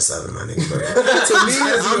a hard 7, my nigga. But to me,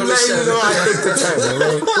 I'm letting you know I think the 10.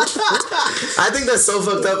 Man. I think that's so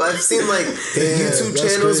fucked up. I've seen like YouTube that's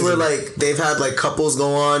channels crazy. where like they've had like couples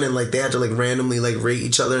go on and like they had to like randomly like rate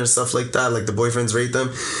each other and stuff like that. Like the boyfriends rate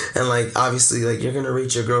them, and like obviously like you're gonna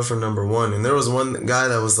rate your girlfriend number 1. And there was one guy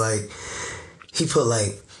that was like, he put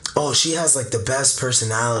like, oh, she has like the best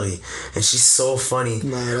personality and she's so funny.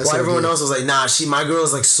 Nah, that's While everyone ugly. else was like, nah, my girl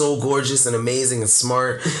is like so gorgeous and amazing and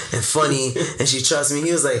smart and funny and she trusts me.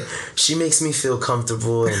 He was like, she makes me feel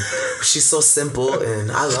comfortable and she's so simple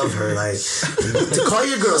and I love her. Like, to call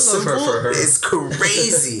your girl simple is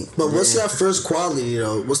crazy. But what's your first quality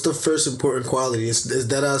though? What's the first important quality? Is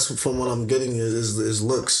that ass from what I'm getting is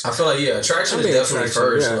looks. I feel like attraction I is mean, definitely attraction,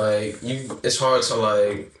 first. yeah. Like it's hard to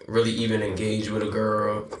like really even engage with a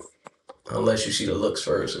girl unless you see the looks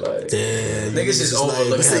first. Like niggas is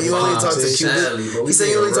overlooking. You say you only talk to cute Sadly, women. but we You say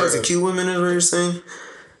you only being talk to real. cute women is what you're saying?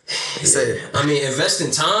 You say I mean, invest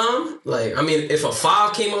in time. Like, I mean, if a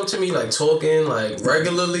 5 came up to me, like talking, like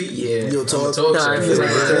regularly, You'll talk? I'ma Nah, to I her. feel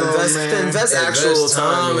like invest actual Invest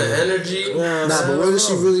time time. and energy. Yeah, Nah, but what if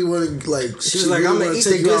she really want to like? She's like, "I'ma wanna eat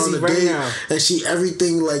take the you out glizzy on a right date, now." and she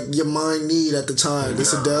everything like your mind need at the time.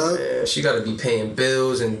 This a dub. Yeah, she got to be paying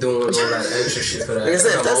bills and doing all that extra shit for that. Like I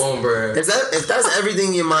said, I got my own bread. if that's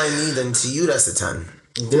everything your mind needs, then to you that's a 10.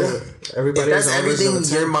 yeah. If Everybody that's has everything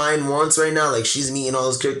your mind wants right now, like she's meeting all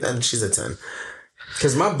those characters, then she's a 10.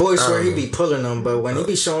 Because my boy swear he be pulling them, but when he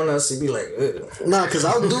be showing us, he be like, ugh. Nah, cause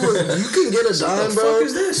I'll do it. You can get a dime, the bro. fuck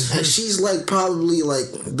is this? And she's like probably like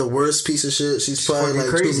the worst piece of shit. She's probably fucking like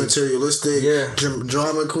crazy. too materialistic. Yeah.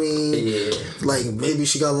 Drama queen. Yeah. Like maybe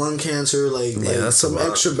she got lung cancer. Like that's some a lot.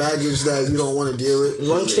 extra baggage that you don't want to deal with.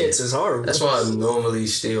 Lung cancer is horrible. That's why I normally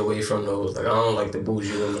stay away from those. Like, I don't like the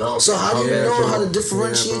bougie women. I don't So how do you care know for how to them.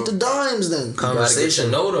 differentiate the dimes then? You gotta get to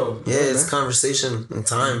Conversation. know them. Yeah, it's conversation and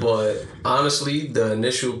time. But honestly, the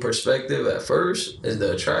initial perspective at first is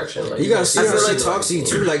the attraction. Like You gotta see I how feel she like talks to you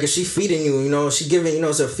too. Like if she feeding you, you know, she giving, you know,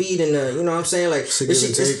 it's a feed and you know what I'm saying. Like if give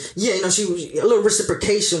and take. yeah, you know, she a little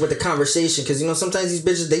reciprocation with the conversation because you know sometimes these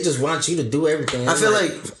bitches they just want you to do everything. I feel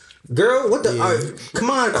like girl, what the? Come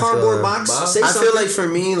on, cardboard box. box. Say I something. feel like for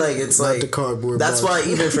me, like it's Not like the cardboard That's box.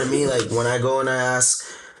 why even for me, like when I go and I ask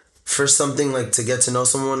for something like to get to know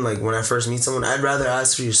someone, like when I first meet someone, I'd rather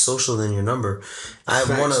ask for your social than your number.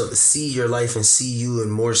 I want to see your life and see you in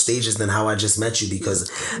more stages than how I just met you, because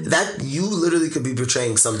that you literally could be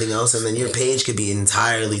portraying something else, and then your page could be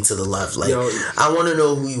entirely to the left. Like, I want to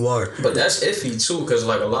know who you are. But that's iffy too, because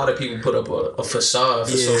like a lot of people put up a facade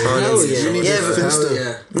for some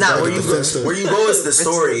Nah, where you go is the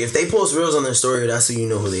story. If they post reels on their story, that's who you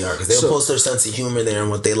know who they are, because they'll post their sense of humor there and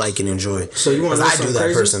what they like and enjoy. So you want to know something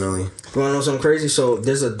crazy? Personally. You want to know something crazy? So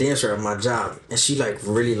there's a dancer at my job, and she like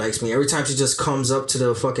really likes me. Every time she just comes up to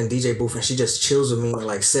the fucking DJ booth and she just chills with me and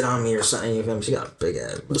like sit on me or something. You feel me? She got a big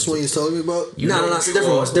ass. This one you're telling me about? No, it's a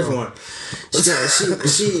different one. It's a different one.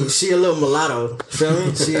 She a little mulatto. Feel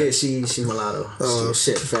me? She mulatto.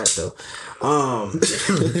 Shit, fat though.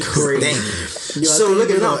 Crazy. Yo, so look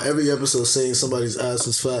at now. Every episode saying somebody's ass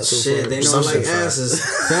is fat. So shit, they know I like asses.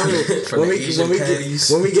 when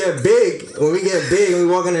we get big, and we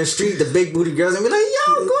walk in the street, the big booty girls and be like,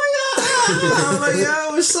 "Yo, Goya." I'm like,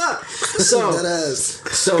 "Yo, what's up?" So that ass.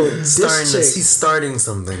 So this chick, he's starting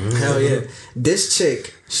something. Hell yeah, this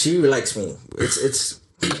chick, she likes me. It's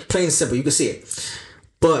plain and simple. You can see it,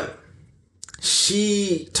 but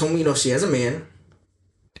she told me, she has a man.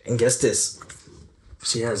 And guess this,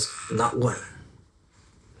 she has not one,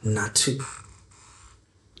 not two,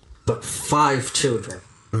 but 5 children.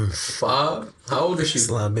 5? How old is she? That's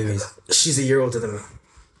a lot of babies. She's a year older than me.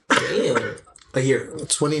 Damn. A year.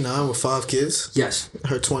 29 with 5 kids? Yes.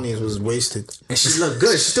 Her 20s was wasted. And she looked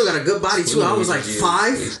good. She still got a good body too. I was like,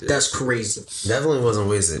 5? That's crazy. Definitely wasn't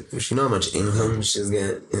wasted. You know how much income she's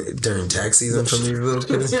getting during tax season from these little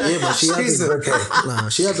kids? Yeah, but she had to,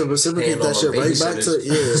 she had to reciprocate that shit right back to,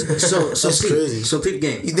 So that's crazy. So peep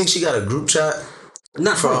game. You think she got a group chat?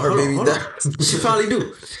 Not for all her baby daddies. She probably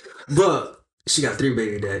do. But she got 3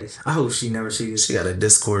 baby daddies. I hope she never sees. She got a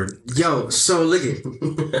Discord. Yo, so look it.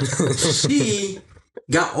 She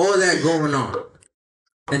got all that going on.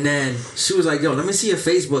 And then she was like, yo, let me see your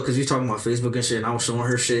Facebook, because you talking about Facebook and shit, and I was showing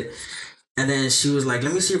her shit. And then she was like,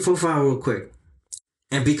 let me see your profile real quick.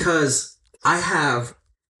 And because I have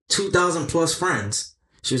 2,000 plus friends,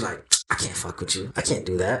 she was like, I can't fuck with you. I can't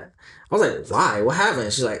do that. I was like, why? What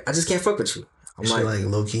happened? She's like, I just can't fuck with you. I'm she like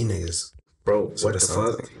low-key niggas. Bro, what the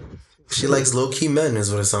fuck? Like. She likes low-key men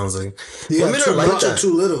is what it sounds like. Women are like that.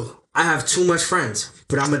 Too little. I have too much friends,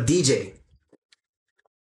 but I'm a DJ.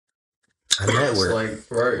 A network. Like,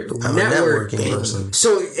 right. I'm a networking person.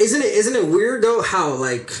 So isn't it weird though how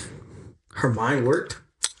like her mind worked?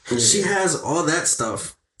 Yeah. She has all that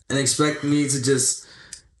stuff and expect me to just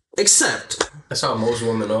accept. That's how most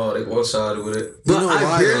women are. They one-sided with it. But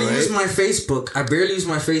I barely use my Facebook.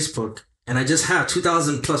 And I just have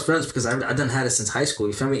 2,000 plus friends because I done had it since high school.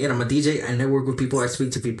 You feel me? And I'm a DJ. I network with people. I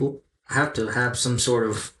speak to people. I have to have some sort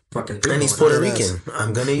of fucking thing. And he's Puerto Rican.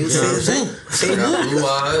 I'm gonna use Facebook. Blue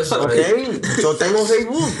eyes. Okay. So tengo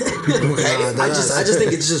Facebook. Okay. I just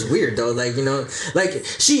think it's just weird though. Like, like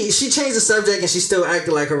she changed the subject and she still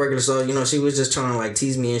acted like her regular self. She was just trying to like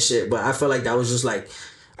tease me and shit. But I felt like that was just like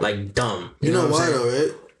dumb. You know why though,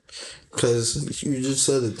 right? Because you just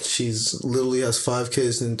said that she's literally has 5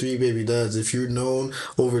 kids and 3 baby dads. If you're known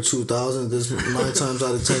over 2,000, there's 9 times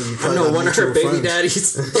out of 10 you probably know one of her baby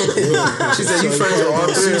daddies. Yeah. She said you friends with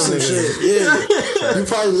all 3 some shit. Yeah, you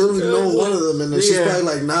probably literally know one of them, and then she's probably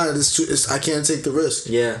like, nah, I can't take the risk.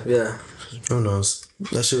 Yeah. Who knows?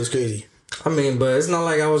 That shit was crazy. I mean, but it's not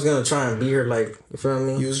like I was gonna try and be her. Like, you feel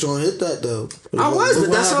me? You was trying to hit that though. I was, but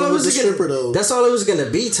that's all it was gonna. That's all it was gonna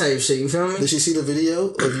be. Type shit. You feel me? Did she see the video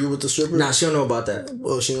of you with the stripper? Nah, she don't know about that.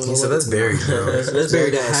 Oh, she don't know. So that's buried, bro. Let's bury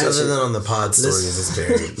the hatchet. Other than on the pod stories, it's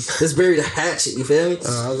buried. Let's bury the hatchet. You feel me?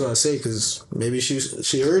 I was gonna say because maybe she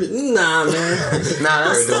heard it. Nah, man.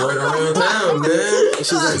 That's the word around town, man.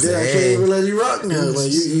 She's like, I can't even let you rock now. Like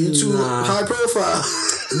you too high profile.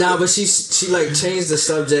 Nah, but she like changed the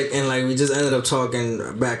subject and like we just ended up talking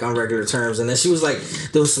back on regular terms, and then she was like,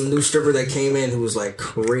 there was some new stripper that came in who was like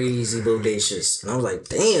crazy bodacious, and I was like,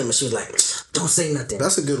 damn, and she was like, don't say nothing.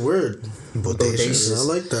 That's a good word. Bodacious. I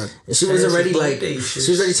like that. And she was already like,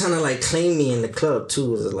 she was already trying to like claim me in the club too.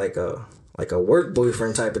 It was like a work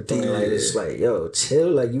boyfriend type of thing. Like it's like, yo, chill,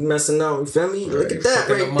 like you messing up, you feel me? Right. Look at that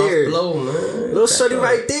right there. Blow, man. Little shorty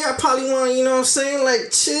right there. I probably want, you know what I'm saying? Like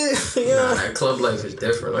chill. You know? Nah, that club life is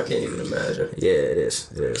different. I can't even imagine. Yeah, it is.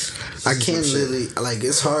 I can't really like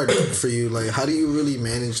it's hard for you. Like how do you really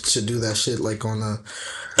manage to do that shit like on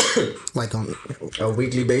a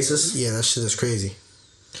weekly basis? Yeah, that shit is crazy.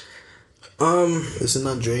 Is it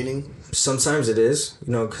not draining? Sometimes it is,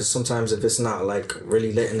 because sometimes if it's not like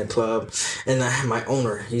really lit in the club, and my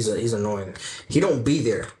owner, he's annoying. He don't be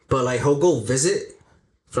there, but like he'll go visit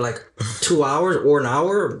for like 2 hours or an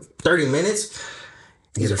hour, 30 minutes,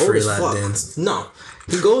 Get He's a old free as lap fuck. dance. No,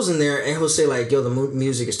 he goes in there and he'll say like, "Yo, the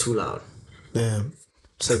music is too loud." Damn.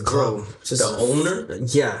 It's like, bro, The owner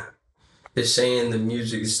yeah. is saying the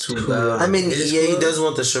music is too loud. I mean, His yeah, he club? does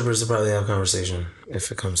want the strippers to probably have conversation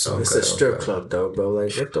if it comes to it. It's a strip club though, bro.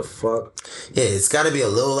 Like, what the fuck? Yeah, it's got to be a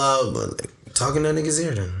little loud, but like talking to niggas'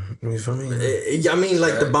 ear then. You feel me? I mean,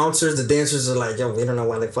 like the bouncers, the dancers are like, yo, we don't know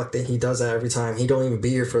why the fuck that he does that every time. He don't even be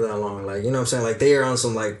here for that long. Like, you know what I'm saying? Like, they are on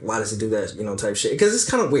some like, why does he do that? You know, type shit. Because it's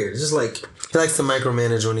kind of weird. It's just like, He likes to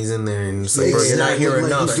micromanage when he's in there, and it's like, bro, you're Exactly. not here Like,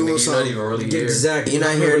 enough. he's doing You're not something. even really here. exactly. You're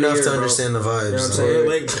not here enough to understand the vibes. You know what I'm so. saying?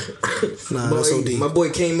 Like, Nah, that's OD. my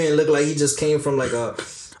boy came in, looked like he just came from like a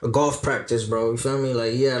golf practice, bro. You feel me?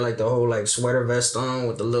 Like, he had like the whole like sweater vest on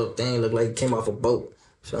with the little thing. Looked like he came off a boat.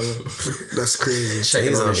 Feel me? That's crazy. Checking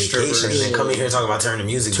He's on on the vacation strippers. and coming here talking about turning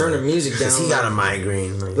the music Turn the down. music down. 'Cause he got a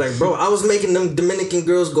migraine. Like, bro, I was making them Dominican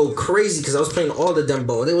girls go crazy because I was playing all the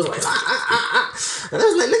dembo. They was like, and I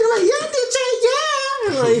was like, looking like, yeah, DJ,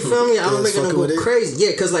 yeah. Like, you feel me? I was making them fucking with go it. crazy.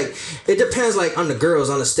 Yeah, because, like, it depends, like, on the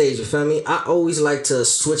girls on the stage, you feel me? I always like to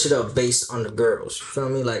switch it up based on the girls, you feel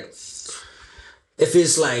me? Like, if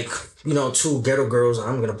it's like, you know, two ghetto girls,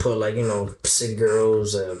 I'm gonna put like, you know, city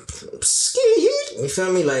girls, you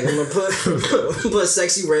feel me? Like, I'm gonna put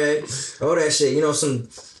Sexy Red, all that shit. You know, some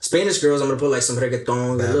Spanish girls, I'm gonna put like some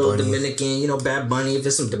reggaeton, Bad a little Bunny. Dominican, you know, Bad Bunny. If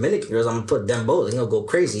it's some Dominican girls, I'm gonna put them both. They're gonna go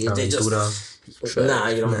crazy. They just nah,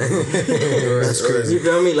 you don't. That's crazy. You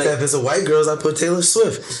feel me? Like, If it's a white girls, I put Taylor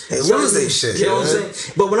Swift. Hey, what is they shit? you know what I'm man?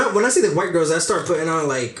 saying? But when I see the white girls, I start putting on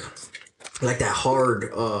like that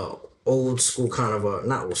hard old school kind of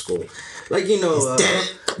not old school, like, you know, no,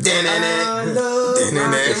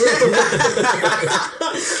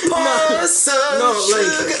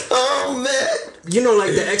 Oh man. you know,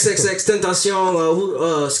 like the XXX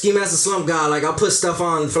Tentacion, Ski Master Slump God. Like, I'll put stuff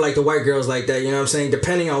on for like the white girls like that. You know what I'm saying?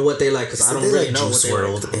 Depending on what they like, because I don't They really like know what Juice they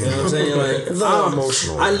WRLD, like. You know what I'm saying? Like, the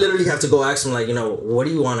emotional. I literally have to go ask them, like, you know, what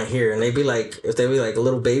do you want to hear? And they be like, if they be like a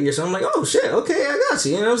little baby or something, I'm like, oh shit, okay, I got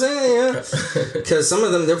you. You know what I'm saying? Yeah. Because some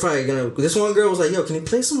of them, they're probably gonna. This one girl was like, yo, can you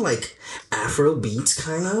play some like Afro beats,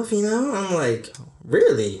 kind of? You know? I'm like,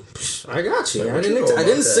 really? I got you. Like, I what you didn't know about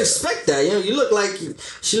that? expect that. You know, you look like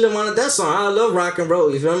she live on that song. I love rock and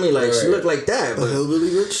roll. You feel me? Like, she Right. looked like that, A but hillbilly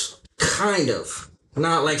bitch? kind of.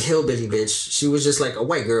 Not like hillbilly bitch. She was just like a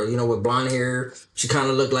white girl, you know, with blonde hair. She kind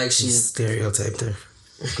of looked like she's. Stereotype there.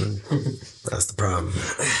 That's the problem.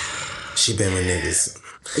 She been with niggas.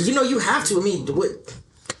 You know, you have to. I mean, what?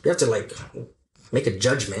 You have to like make a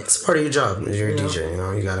judgment. It's part of your job. You're a DJ, you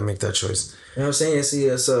know. You gotta make that choice. You know what I'm saying? See,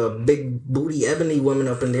 it's a big booty ebony woman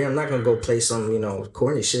up in there. I'm not gonna go play some, you know,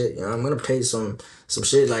 corny shit. You know, I'm gonna play some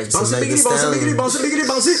shit like bouncy Meg Thee biggity bouncy Stallion. biggity bouncy biggity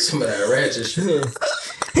bouncy. Some of that ratchet shit.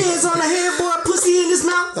 Hands on the headboard, pussy in his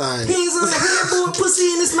mouth. Alright. Hands on the headboard,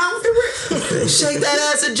 pussy in his mouth. Shake that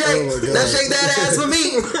ass for Jake. Oh my God. Now shake that ass for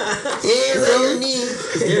me. Hands on your knee.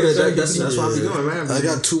 Yeah, that's what I be doing, man. I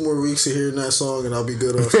got 2 more weeks of hearing that song and I'll be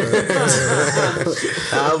good off that.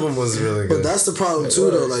 The album was really But good. that's the problem too,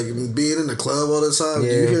 though. Like, being in the club all the time, you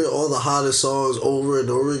Yeah. hear all the hottest songs over and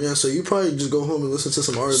over again. So you probably just go home and listen to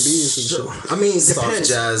some R&B and some shit. I mean, Soft depends.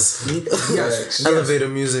 jazz. Yes. Elevator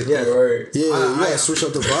music. Yeah. Right. Yeah, you gotta switch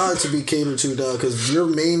up the vibe to be catered to now, because your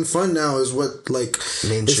main fun now is what, like,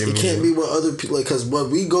 Mainstream it can't be what other people, like, because what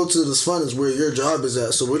we go to this fun is where your job is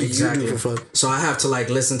at. So what do you do for fun? So I have to like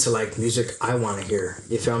listen to like music I want to hear.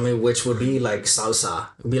 You feel me? Which would be like salsa.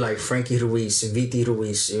 It'd be like Frankie Ruiz, Viti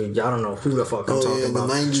Ruiz. Y'all don't know who the fuck I'm Oh talking yeah, the about.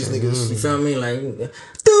 90s niggas. You feel me? Like,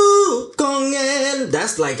 tú con él.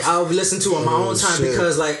 That's like I'll listen to on my own time shit.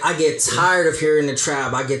 because like I get tired of hearing the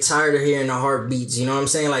trap. I get tired of hearing the heartbeats. You know what I'm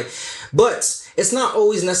saying? Like, but it's not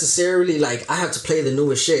always necessarily like I have to play the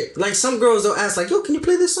newest shit. Like, some girls they'll ask like, yo, can you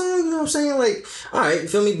play this song? You know what I'm saying? Like, all right, you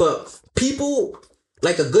feel me? But people,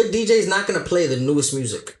 like, a good DJ is not gonna play the newest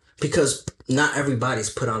music because not everybody's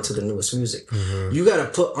put onto the newest music. You gotta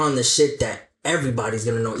put on the shit that everybody's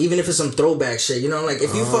gonna know, even if it's some throwback shit. You know, like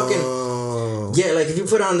if you fucking Oh, yeah, like if you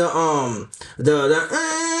put on the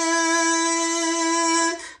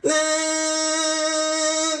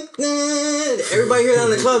everybody hear that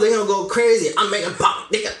in the club, they're gonna go crazy. I'm making pop,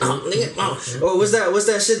 nigga, pop, nigga, pop. Or what's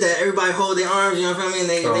that shit that everybody hold their arms, you know what I mean?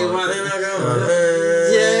 They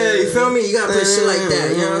yeah, you feel me? You gotta put shit like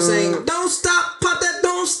that, you know what I'm saying? Don't stop, pop that,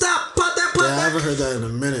 don't stop, pop that, pop yeah, I that. haven't heard that in a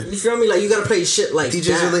minute. You feel me? Like you gotta play shit like DJs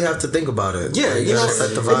that. really have to think about it. Yeah, Like, you know, gotta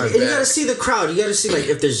set the and vibe. you gotta see the crowd. You gotta see like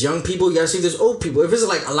if there's young people, you gotta see if there's old people. If it's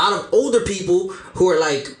like a lot of older people who are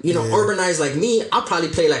like, you know, urbanized like me, I'll probably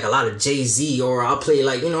play like a lot of Jay-Z, or I'll play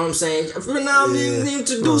like, you know what I'm saying? Now I'm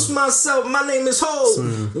introduce myself. My name is Ho.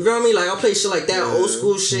 You feel what I mean? Like I'll play shit like that, old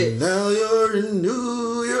school shit. Now you're in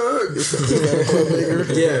New York.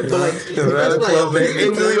 Yeah, but like,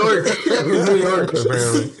 in New York. New York,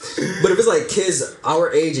 apparently. but if it's like kids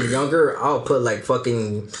our age and younger, I'll put like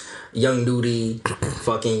fucking Young Nudie,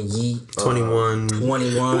 fucking Yeet, 21.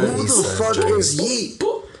 21. Who the fuck is Yeet?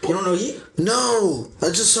 You don't know Yeet? No, I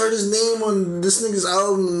just heard his name on this nigga's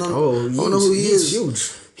album. Oh, I don't know who he is.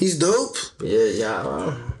 Huge. He's dope.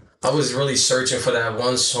 Yeah. I was really searching for that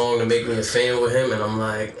one song to make me a fan with him, and I'm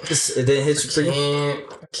like, It didn't hit you for you?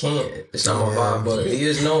 I can't. It's not my vibe, but he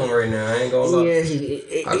is known right now. I ain't gonna lie.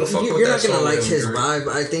 Yeah, I can fuck with you're that not gonna song like with him, his dude. vibe.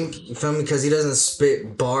 I think you feel me because he doesn't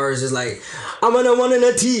spit bars. It's like I'm gonna one in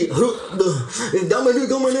a T. I'm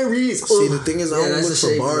gonna read. See, the thing is, I don't that's look a for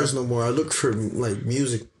shame, bars no more. I look for like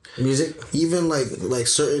music. Music. Even like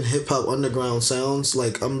certain hip hop underground sounds.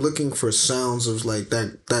 Like I'm looking for sounds of like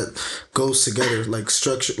that goes together, like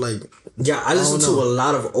structure, like. Yeah, I listen to know. a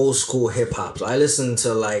lot of old school hip hop. I listen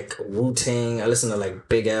to like Wu-Tang. I listen to like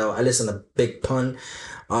Big L. I listen to Big Pun.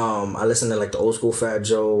 I listen to like the old school Fat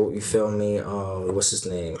Joe. You feel me? What's his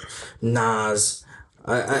name? Nas.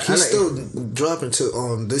 He's still dropping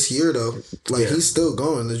to this year though. Like he's still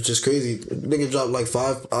going. It's just crazy. Nigga dropped like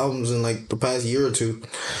 5 albums in like the past year or two.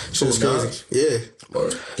 Shit's crazy. Yeah.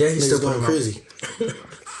 Yeah, he's still going crazy.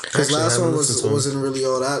 His last one wasn't really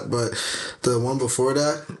all that, but the one before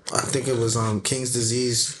that, I think it was King's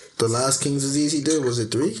Disease. The last King's Disease he did, was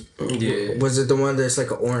it 3? Yeah. Was it the one that's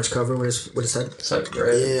like an orange cover with his head? It's like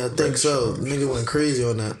red. Yeah, I think so. Nigga went crazy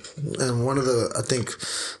on that. And one of I think,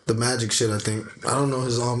 the Magic shit, I think. I don't know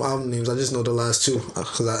his album names. I just know the last 2.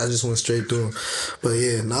 Because I just went straight through them. But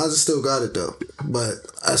yeah, Nas still got it though. But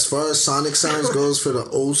as far as sonic sounds goes for the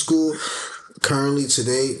old school, currently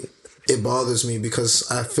today, it bothers me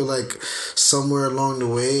because I feel like somewhere along the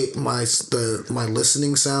way my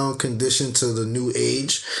listening sound conditioned to the new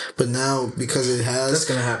age, but now because that's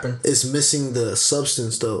gonna happen, it's missing the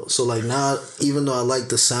substance though. So like now, even though I like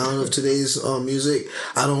the sound of today's music,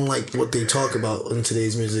 I don't like what they talk about in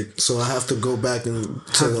today's music. So I have to go back to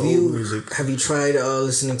the old music. Have you tried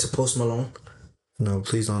listening to Post Malone? No,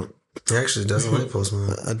 please don't. He actually doesn't like Post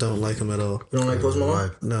Malone. I don't like him at all. You don't like Post Malone?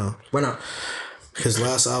 Why? No. Why not? His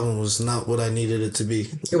last album was not what I needed it to be.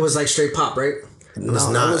 It was like straight pop, right? It was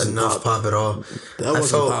not enough pop at all. That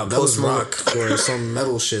wasn't pop. That was rock or some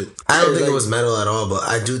metal shit. I don't think it was metal at all, but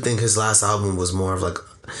I do think his last album was more of like.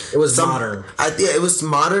 It was modern. It was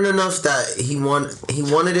modern enough that he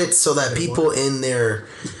wanted it so that people in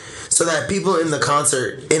the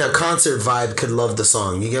concert in a concert vibe could love the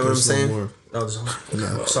song. You get what I'm saying? No.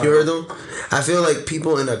 You heard them? I feel like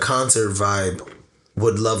people in a concert vibe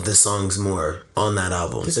would love the songs more on that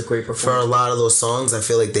album. He's a great performer. For a lot of those songs, I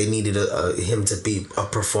feel like they needed him to be a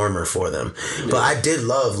performer for them. Yeah. But I did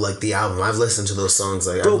love like the album. I've listened to those songs.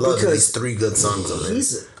 Like I've loved at least 3 good songs on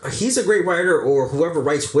it. He's a great writer, or whoever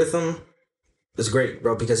writes with him is great,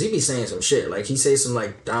 bro. Because he be saying some shit. Like he says some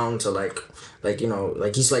like down to like you know,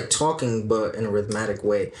 like he's like talking but in a rhythmic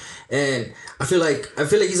way. And I feel like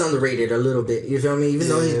he's underrated a little bit. You feel me? Even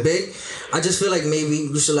though he's big, I just feel like maybe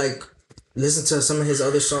you should like listen to some of his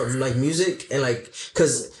other songs, like music, and like,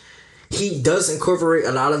 cause he does incorporate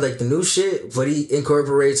a lot of like the new shit, but he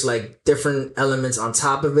incorporates like different elements on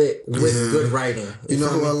top of it with good writing. You know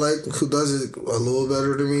who I like, who does it a little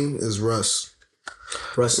better to me, is Russ.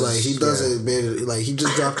 Like he does it better. Like he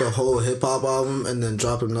just dropped a whole hip hop album and then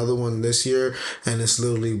dropped another one this year, and it's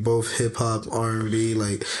literally both hip hop, R&B,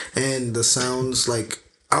 like, and the sounds like.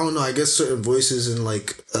 I don't know, I guess certain voices and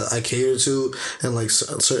like I cater to, and like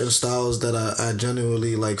certain styles that I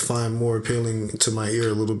genuinely like find more appealing to my ear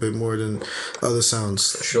a little bit more than other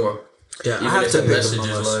sounds. Sure. Yeah, even I have if to the pick message them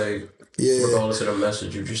is like, regardless of the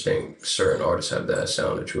message, you just think certain artists have that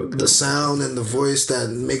sound that you agree. The sound and the voice that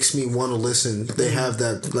makes me want to listen. They have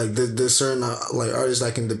that, like there's certain like artists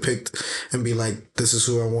I can depict and be like, this is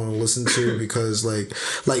who I want to listen to, because like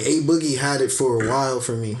A Boogie had it for a while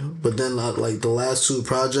for me, but then like the last 2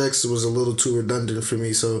 projects was a little too redundant for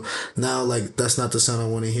me. So now like that's not the sound I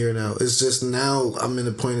want to hear now. It's just now I'm in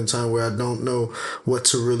a point in time where I don't know what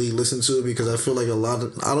to really listen to, because I feel like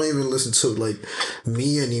I don't even listen to like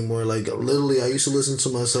me anymore. Like literally I used to listen to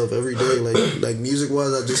myself every day. Like music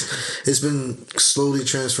wise, it's been slowly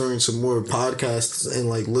transferring to more podcasts and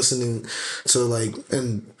like listening to like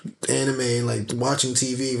and anime and like watching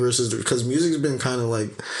TV versus, because music's been kind of like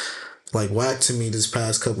like whack to me this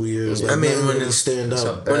past couple years. Like, I mean, nothing when really it's- stand it's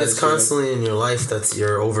out. a When it's bad constantly in your life, that's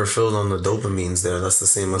you're overfilled on the dopamines there. That's the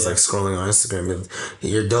same as like scrolling on Instagram.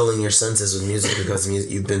 You're dulling your senses with music because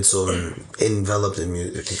you've been so enveloped in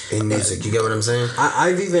music. You get what I'm saying?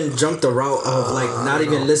 I've even jumped the route of like not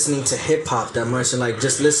even listening to hip hop that much and like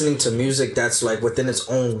just listening to music that's like within its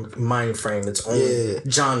own mind frame, its own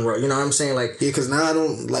genre. You know what I'm saying? Like Yeah, because now I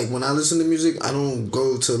don't like when I listen to music. I don't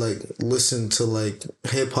go to like listen to like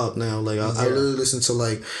hip hop now. Like I literally listen to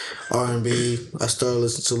like R&B. I started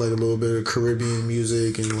listening to like a little bit of Caribbean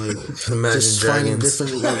music and like Imagine just finding Dragons.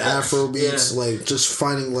 different like Afro beats. Like just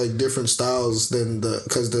finding like different styles than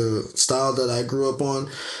because the style that I grew up on.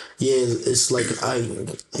 Yeah, it's like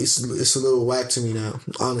it's a little whack to me now.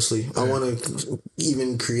 Honestly, I want to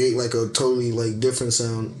even create like a totally like different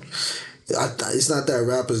sound. It's not that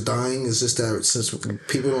rap is dying. It's just that since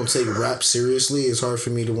people don't take rap seriously, it's hard for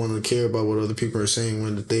me to want to care about what other people are saying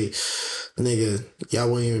when nigga, y'all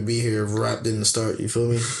wouldn't even be here if rap didn't start. You feel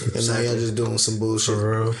me? And now y'all just doing some bullshit.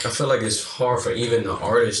 I feel like it's hard for even the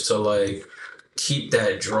artists to like keep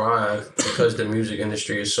that drive because the music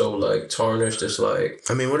industry is so like tarnished. It's like,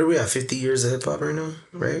 I mean, what are we at? 50 years of hip hop right now,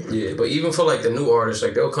 right? yeah, but even for like the new artists,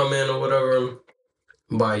 like they'll come in or whatever.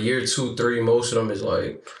 By year 2, 3, most of them is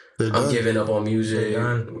like, I'm giving up on music.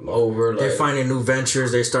 I'm over. Like, they're finding new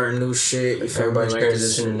ventures, they're starting new shit. You feel me? everybody's Like,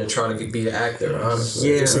 transitioning to try to be an actor.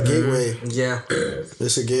 Honestly, yeah, It's a gateway. yeah.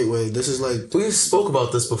 It's a gateway. This is like We spoke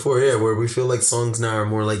about this before, yeah, where we feel like songs now are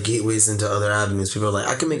more like gateways into other avenues. People are like,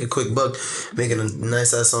 I can make a quick buck, making a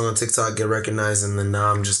nice ass song on TikTok, get recognized, and then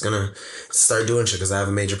now I'm just gonna start doing shit because I have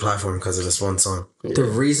a major platform because of this one song. The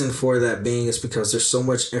reason for that being is because there's so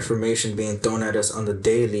much information being thrown at us on the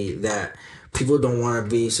daily that people don't want to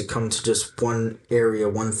be succumbed to just one area,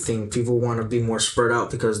 one thing. People want to be more spread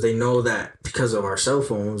out because they know that because of our cell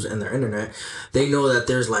phones and their internet, they know that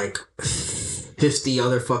there's like 50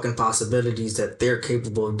 other fucking possibilities that they're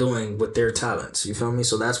capable of doing with their talents. You feel me?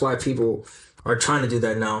 So that's why people are trying to do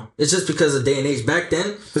that now. It's just because of day and age. Back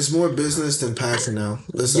then, it's more business than passion now.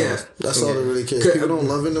 That's Yeah. all. That's all they really care. People don't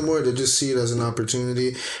love it no more. They just see it as an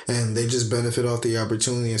opportunity, and they just benefit off the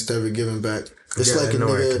opportunity instead of giving back. It's like a I know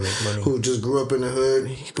where I can make nigga money. who just grew up in the hood.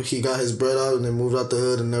 He got his bread out and then moved out the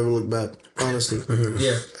hood and never looked back. Honestly,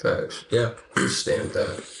 yeah, facts. yeah. Stamp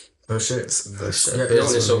that. Oh shit. Yeah,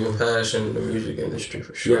 Business over passion in the music industry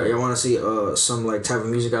for sure. Yeah, y'all want to see some like type of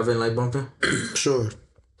music I've been like bumping? sure.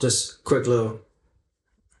 Just quick little.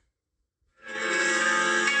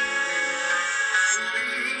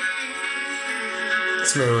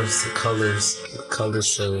 This man wants the color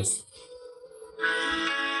service.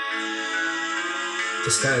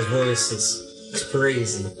 This guy's voice is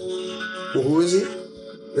crazy. Well, who is he?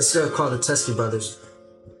 This guy called the Teskey Brothers.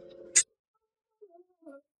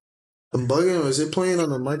 I'm bugging, or is it playing on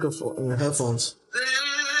the microphone in the headphones?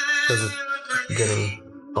 Because of getting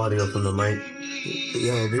audio from the mic.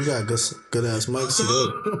 Yo, we got good ass mics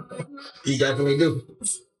today. You definitely do.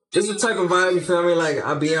 It's the type of vibe, you feel me? Like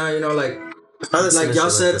I be on, you know, like y'all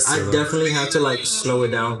said, I definitely have to like slow it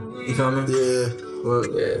down. You feel me? Yeah, Well,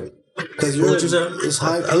 Yeah. because What you said? it's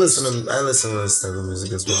high. I listen to this type of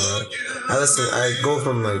music as well. I go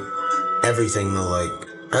from like everything though, like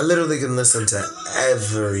I literally can listen to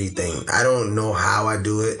everything. I don't know how I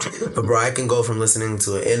do it, but bro, I can go from listening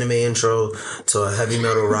to an anime intro to a heavy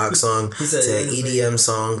metal rock song to an EDM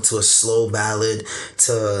song to a slow ballad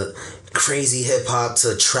to crazy hip hop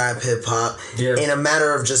to trap hip hop in a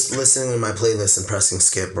matter of just listening to my playlist and pressing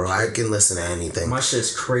skip, bro. I can listen to anything. my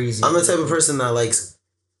shit's crazy. I'm the type of person that likes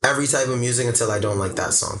every type of music until I don't like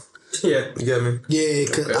that song. Yeah. You get me? Yeah,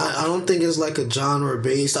 cause I don't think it's like a genre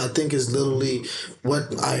based. I think it's literally what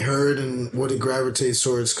I heard and what it gravitates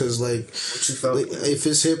towards. Cause like, What you felt? like, if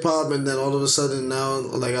it's hip hop and then all of a sudden now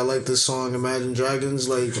like I like this song Imagine Dragons,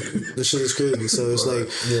 like the shit is crazy. So it's like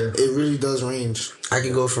it really does range. I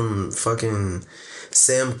can go from fucking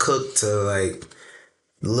Sam Cooke to like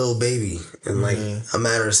Lil Baby in like a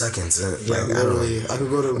matter of seconds. Like I don't know. Literally, I could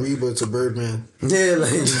go to Reba to Birdman. Yeah,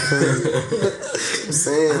 like I'm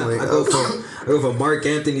saying, like I go from Mark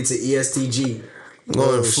Anthony to ESTG.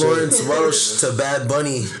 going Florence Welch to Bad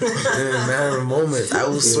Bunny in a matter of moments. I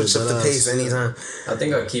will switch up the pace anytime. I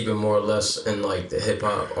think I keep it more or less in like the hip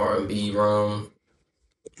hop R&B realm.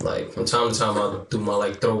 Like from time to time I'll do my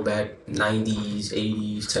like throwback 90s,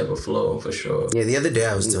 80s type of flow for sure. Yeah, the other day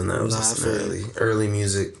I was doing that. I was listening to early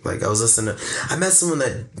music. Like I was listening to. I met someone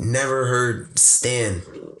that never heard Stan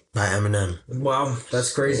by Eminem. Wow,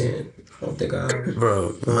 that's crazy. Man, I don't think I have.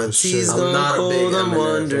 Bro, my tea's I'm gone not a big cold, I'm Eminem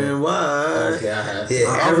wondering fan. why. Okay, I have. Yeah,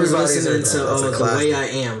 I was everybody's listening heard to that. That's a The classic. Way I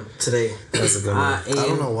Am today. That's a good one. I am.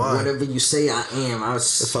 don't know why. Whatever you say, I am.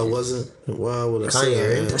 If I wasn't, why would I Kanye,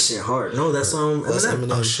 say right? that? That shit hard. No, that's That's Eminem.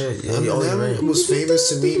 Eminem. Oh, shit. Yeah, you're Eminem right. was famous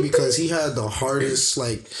to me because he had the hardest,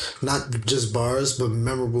 like, not just bars, but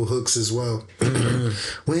memorable hooks as well.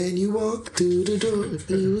 When you walk through the door,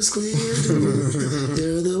 it was clear to me.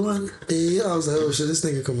 You're the one. I was like, oh shit, this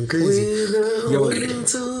nigga coming crazy. Yo,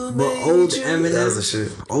 but old Eminem, That was the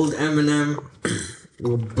shit. old Eminem,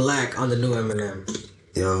 were black on the new Eminem.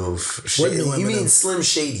 Yo, What shit. new You Eminem? mean Slim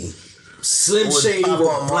Shady? Slim Would Shady pop were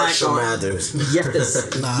on black Marshall on. Mathers.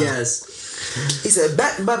 Yes, Nah. yes. He said,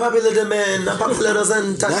 back by popular demand, not popular and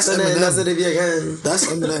That's tax Eminem. that's it if you can. That's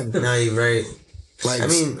Eminem. Nah, you're right. Like, I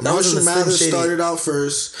mean, that was Marshall in the Slim Mathers Shady. started out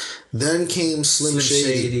first, then came Slim,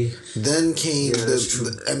 Shady. Then came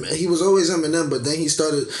he was always Eminem, but then he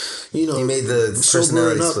started, you know, He made the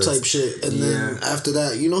sobering personality up splits. type shit. And then Yeah. after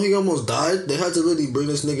that, you know, he almost died. They had to literally bring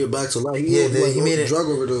this nigga back to life. He Yeah, was, like, he made it. drug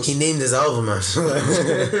overdose. He named his album after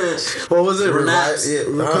what was it? Relapse.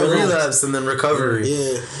 Relapse and then Recovery.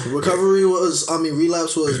 Yeah,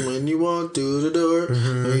 relapse was when you walk through the door.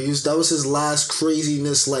 And he used, that was his last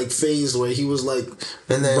craziness like phase where he was like,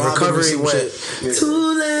 And then robbing or Recovery some went shit.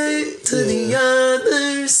 too late to the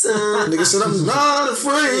other side. Nigga said, I'm not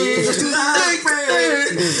afraid.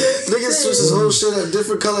 Nigga switched his whole shit, had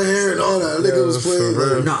different color hair and all that. Nigga was playing. for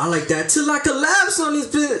real. Like, No, I like that. Till I collapse on these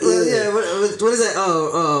pit. Yeah, what is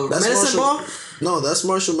that? That's Medicine Marshall- Ball? no, that's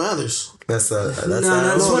Marshall Mathers. That's that's No, how- that's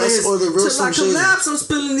no, one of that's- his. or the real Till I Slim Shady. collapse, I'm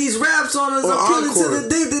spilling these raps on us. Or I'm killing Encore. to the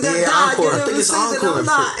day that I Yeah, die. Encore. You I never think it's say that Encore. I'm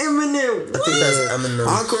not Eminem. I think that's Eminem.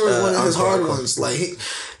 Encore is one of his hard Encore. ones. Like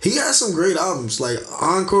he has some great albums. Like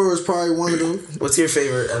Encore is probably one of them. What's your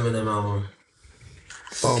favorite Eminem album?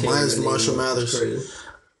 Oh, mine's Marshall Mathers.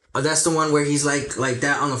 Oh, that's the one where he's like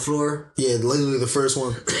that on the floor. Yeah, literally the first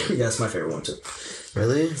one. Yeah, that's my favorite one too.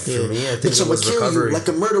 Really? For me, I think Bitch, it I'ma was kill Recovery. you like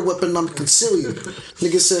a murder weapon. I'm conceal you.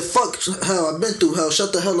 Nigga said, "Fuck hell, I've been through hell.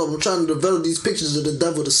 Shut the hell up. I'm trying to develop these pictures of the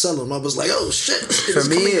devil to sell them." I was like, "Oh shit!" For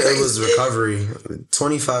me, it was Recovery.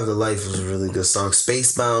 25 to Life was a really good song.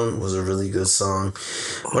 Spacebound was a really good song.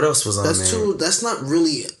 What else was on there? That's too. That's not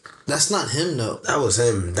really. That's not him though. That was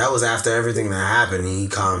him. That was after everything that happened. He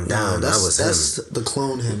calmed down. That was that's him. the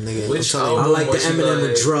clone him, nigga. Which I'm telling you. I album like the was he Eminem like-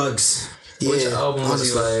 with drugs. Which Yeah, album was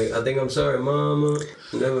he honestly. like? I think I'm sorry, mama.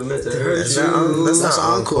 Never meant to hurt That's you. not, that's That's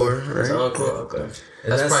not Encore, That's right? Encore. Okay. That's,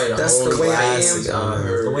 That's- probably the that's the only Way I Am. classic I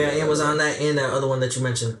heard. The Way I Am was on that and that other one that you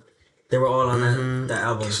mentioned. They were all on that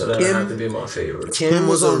album. So that Kim- have to be my favorite. Kim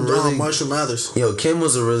was a on really Marshall Mathers. Yo, Kim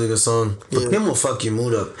was a really good song. But Yeah. Kim will fuck your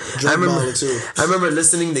mood up. Drug Baller, too. I remember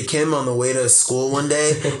listening to Kim on the way to school one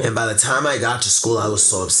day, and by the time I got to school, I was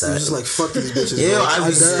so He upset. was just like, "Fuck these bitches." Yeah, bro. I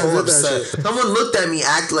was did so that upset. shit. Someone looked at me,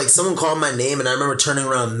 act like someone called my name, and I remember turning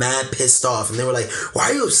around mad pissed off, and they were like, "Why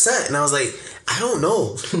are you upset?" And I was like, "I don't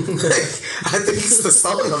know. I think it's the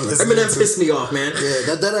song I'm listening Eminem to." pissed me off, man.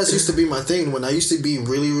 Yeah, that ass used to be my thing. When I used to be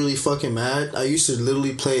really, really fucking mad, I used to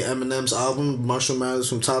literally play Eminem's album, Marshall Mathers,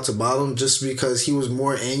 from top to bottom, just because he was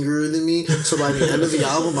more angrier than me. So by the end of the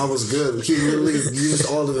album, I was good. He literally used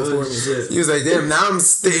all of it for me. He was like, "Damn, now I'm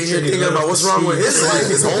staying here thinking about what's wrong with his life.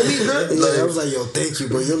 His homie good?" Yeah, I was like, "Yo, thank you,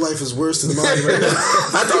 bro. Your life is worse than mine right now."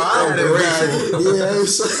 I thought I had it bad. Yeah, it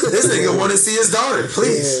was, This nigga want to see his daughter,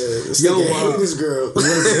 please. yeah, this Yo, nigga hate this girl.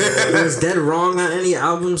 Was Dead Wrong on any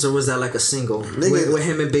albums or was that like a single with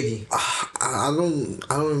him and Biggie? I don't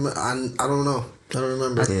remember. I don't know. I don't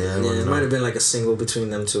remember. Yeah, Yeah, it might have been like a single between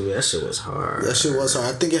them two. That shit was hard. That shit was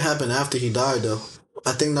hard. I think it happened after he died, though.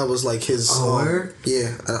 I think that was like his. Oh, word?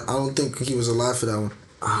 Yeah, I don't think he was alive for that one.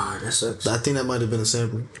 Ah, that sucks. I think that might have been a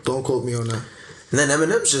sample. Don't quote me on that. And then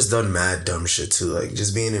Eminem's just done mad dumb shit too, like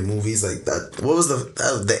just being in movies like that. What was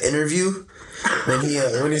the interview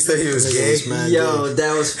when he said he was gay? was mad Yo, gay.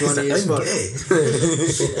 that was He's funny like, as "I'm fuck.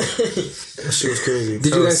 gay." That shit was crazy.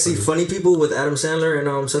 Did you guys see Funny People with Adam Sandler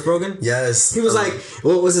and Seth Rogen? Yes. He was like,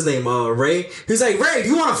 what was his name? Ray. He was like, "Ray, do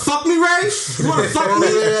you want to fuck me, Ray? You want to fuck Oh me?"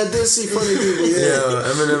 yeah, I did see Funny People. Yeah. yeah,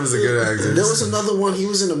 Eminem's a good actor. There was another one. He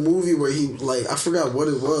was in a movie where he I forgot what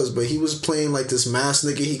it was, but he was playing like this masked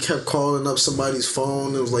nigga. He kept calling up somebody's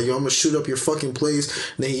phone. It was like, "Yo, I'm gonna shoot up your fucking place."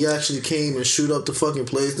 And then he actually came and shoot up the fucking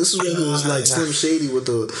place. This is when he was like Slim Shady with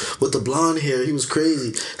the blonde hair. He was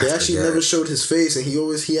crazy. They actually forgot. never showed his face, and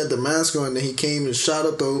he had the mask on. And then he came and shot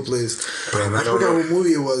up the whole place. Damn, I forgot what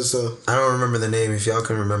movie it was though. I don't remember the name. If y'all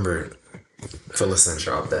can remember it, fill us in.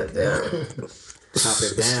 Drop that down. Chop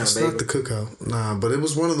it down, It's baby. not the Cookout, nah, but it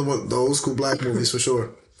was one of the old school black movies for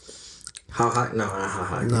sure. How high? No, not how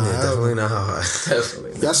high. Nah, Definitely not how high.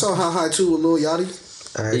 Definitely. y'all saw How High 2 with Lil Yachty?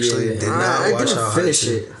 I actually Yeah. did not I watch didn't how high. finish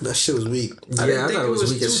too. it. That shit was weak. I Yeah, I didn't thought think it was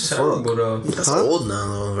too weak as terrible fuck. though. That's Huh? old now,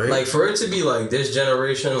 though, right? Like for it to be like this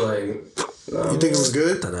generation, like You think it was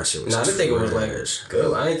good? I thought that shit was. I didn't think it was like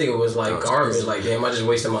good. I didn't think it was like garbage. Like damn, I just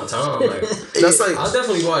wasted my time. Like That's like I'll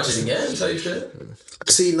definitely watch it again. Type shit.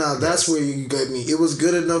 See, now that's where you get me. It was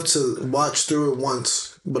good enough to watch through it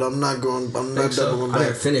once, but I'm not Think so? doubling I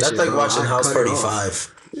didn't back. finish that's it. like bro. watching I House cut it Party off.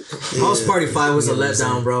 5. House Party 5 was a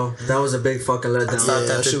letdown, bro. That was a big fucking letdown. Stopped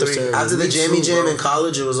that after shit was 3. terrible. After the Me Jamie too, Jam bro. in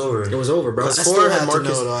college, it was over. It was over, bro. I Because still 4 had had to know,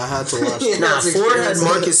 Marcus. though. I had to watch it. Nah, That's 4 had experience.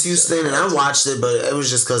 Marcus Houston, and I watched it, but it was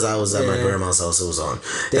just because I was at my Yeah. grandma's house. It was on.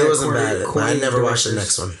 They It had wasn't Corey- bad. Corey I never watched the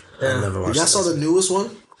directors. next one. Yeah. I never watched. Y'all saw the newest one?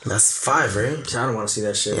 That's 5, right? I don't want to see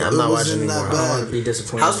that shit. Yeah, I'm It not wasn't watching that anymore. I want bad. to be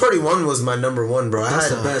disappointed. House Party 1 was my number 1, bro. That's I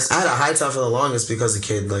had the best. I had a high top for the longest because the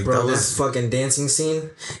kid, like, Bro, that that was. fucking dancing scene.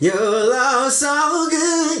 Your love so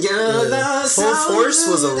good. Your love so Full Force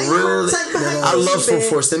good. was a real. I love Full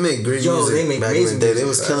Force. They make great Yo, music. they make back in amazing the day. They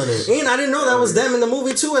music. was killing it. And I didn't know that was them in the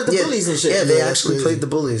movie too as the bullies and shit. Yeah, they Yeah, that's actually crazy. played the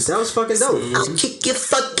bullies. That was fucking dope. I'll kick your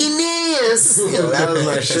fucking ass. Yo, that was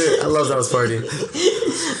my shit. I love House Party.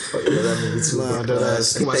 Nah, that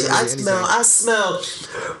ass. I smell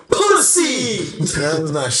pussy. That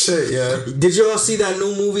was my shit, yeah. Did you all see that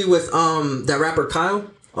new movie with that rapper Kyle?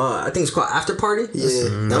 I think it's called After Party. Yeah,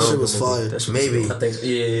 that shit was fire. Maybe. I think.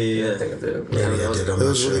 Yeah. I think I did. Maybe I did. I'm It not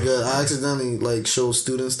was really sure. good. I accidentally like showed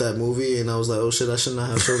students that movie, and I was like, "Oh shit, I should not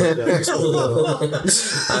have showed you guys."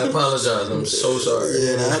 I apologize. I'm so sorry.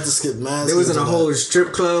 Yeah, and I had to skip mass. They was in a whole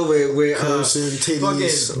strip club where Cursing, titties.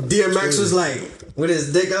 fucking DMX was like with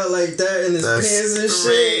his dick out like that and his That's pants and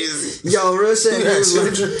crazy. shit. Yo, real shit. He was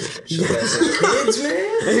like, Kids,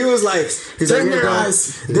 man. and he was like, he's Turn like, your "Bro,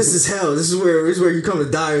 eyes." this is hell. This is where you come to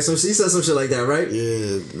die or some shit." He said some shit like that, right?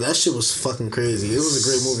 Yeah, that shit was fucking crazy. It was a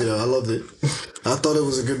great movie though. I loved it. I thought it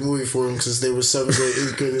was a good movie for him because they were 7th grade,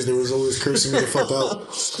 8th graders. They was always cursing me the fuck out.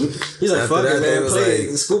 He's like, After "Fuck that, it, they man. was Play like-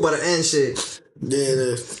 it. School by the end, shit."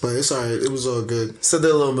 Yeah, but it's alright. It was all good. So they're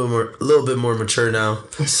a little bit more mature now.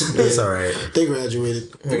 It's alright. They graduated.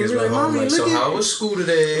 Niggas like, went home "Mommy, like, so look at-" how was school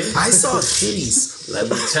today? I saw titties. Let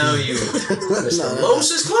me tell you, Mr.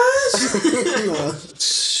 Lose's class.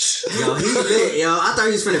 Yo, he lit. Yo, I thought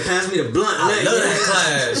he was finna pass me the blunt. I love that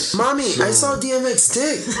class. Mommy, I saw DMX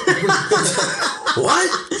dick. What?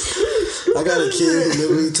 I got a kid who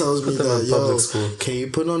literally tells me that, yo, Public school. can you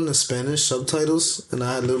put on the Spanish subtitles? And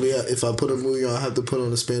I literally, if I put a movie on, I have to put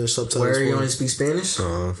on the Spanish subtitles. Where for you him. only speak Spanish?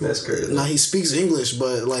 That's crazy. Now he speaks English,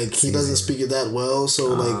 but like he doesn't speak it that well, so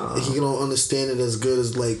like he don't understand it as good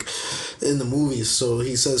as like in the movies. So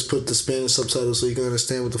he says put the Spanish subtitles so you can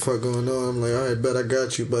understand what the fuck going on. I'm like, all right, bet I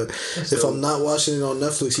got you. But if I'm not watching it on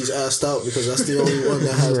Netflix, he's assed out because that's the only one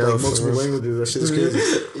that has like multiple languages. That shit is crazy.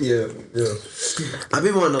 Yeah. I've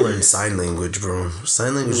been wanting to learn sign language, bro.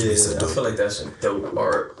 Sign language would be so I dope. feel like that's a dope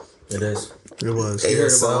art. It is. It was. You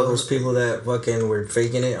heard about all ASL? those people that fucking were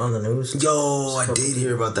faking it on the news? Yo, I did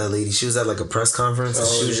hear about that lady. She was at like a press conference and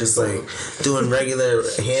she was yeah. just like doing regular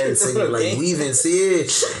hand singing, like weaving. See,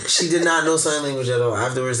 she did not know sign language at all.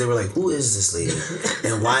 Afterwards, they were like, "Who is this lady?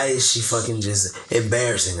 And why is she fucking just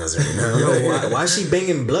embarrassing us right now?" Yo, why is she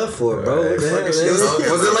banging blood for, bro? What the hell, Fucking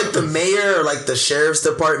man? Was it like the mayor or like the sheriff's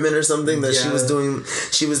department or something that she Yeah. was doing?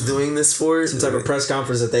 She was doing this for Some type of press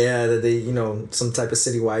conference that they had, that they, you know, some type of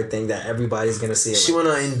citywide thing that everybody's gonna see. It. She went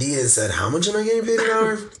on Indeed and said, "How much am I getting paid an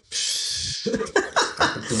hour?" Do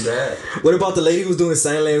that. What about the lady who was doing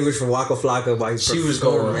sign language for Waka Flocka? While She was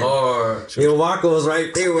going hard. You know, Waka was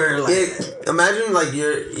right there where like. Yeah, imagine like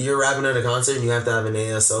you're rapping at a concert and you have to have an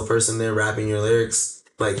ASL person there rapping your lyrics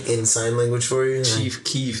like in sign language for you. Chief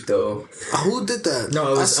Keef though. Who did that? No,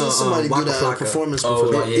 it was, I seen somebody do Waka that at a Flocka. performance Oh,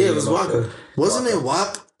 before. yeah, it was Waka. Wasn't it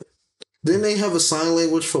WAP? Didn't they have a sign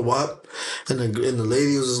language for WAP? And the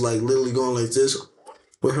lady was just like literally going like this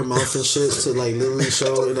with her mouth and shit to like literally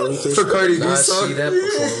show and everything. For Cardi B I song. see that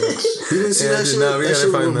performance. You didn't see Yeah, that shit? no, we That gotta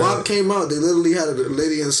shit find when that. WAP came out, they literally had a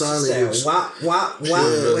lady in sign language. Wop, wop, wop.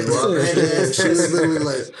 Yeah, she was literally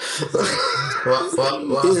like,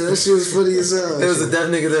 What? yeah, that shit was funny as hell. There was a deaf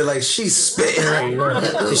nigga there like, she's spitting right now.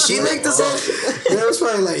 Did she make this up? Yeah, I was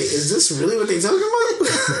probably like, is this really what they talking about?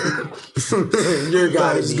 Your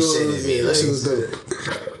guy That be was going shitting with me. That shit was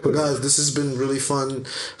dope. But guys, this has been really fun.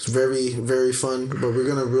 It's very, very fun. But we're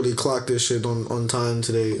gonna really clock this shit on time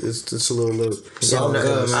today. It's a little late. So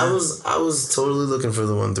good, man. I was totally looking for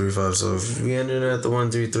the 135. So if we ended at the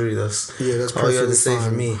 133, that's That's all you had perfectly to say fine.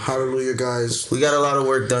 for me. Hallelujah, guys. We got a lot of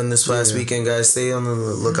work done this past weekend, guys. Stay on the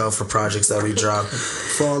lookout for projects that we drop.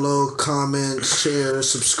 Follow, comment, share,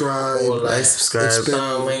 subscribe. All that. Like, subscribe. It's been,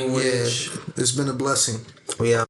 Sign language. it's been a blessing. We out.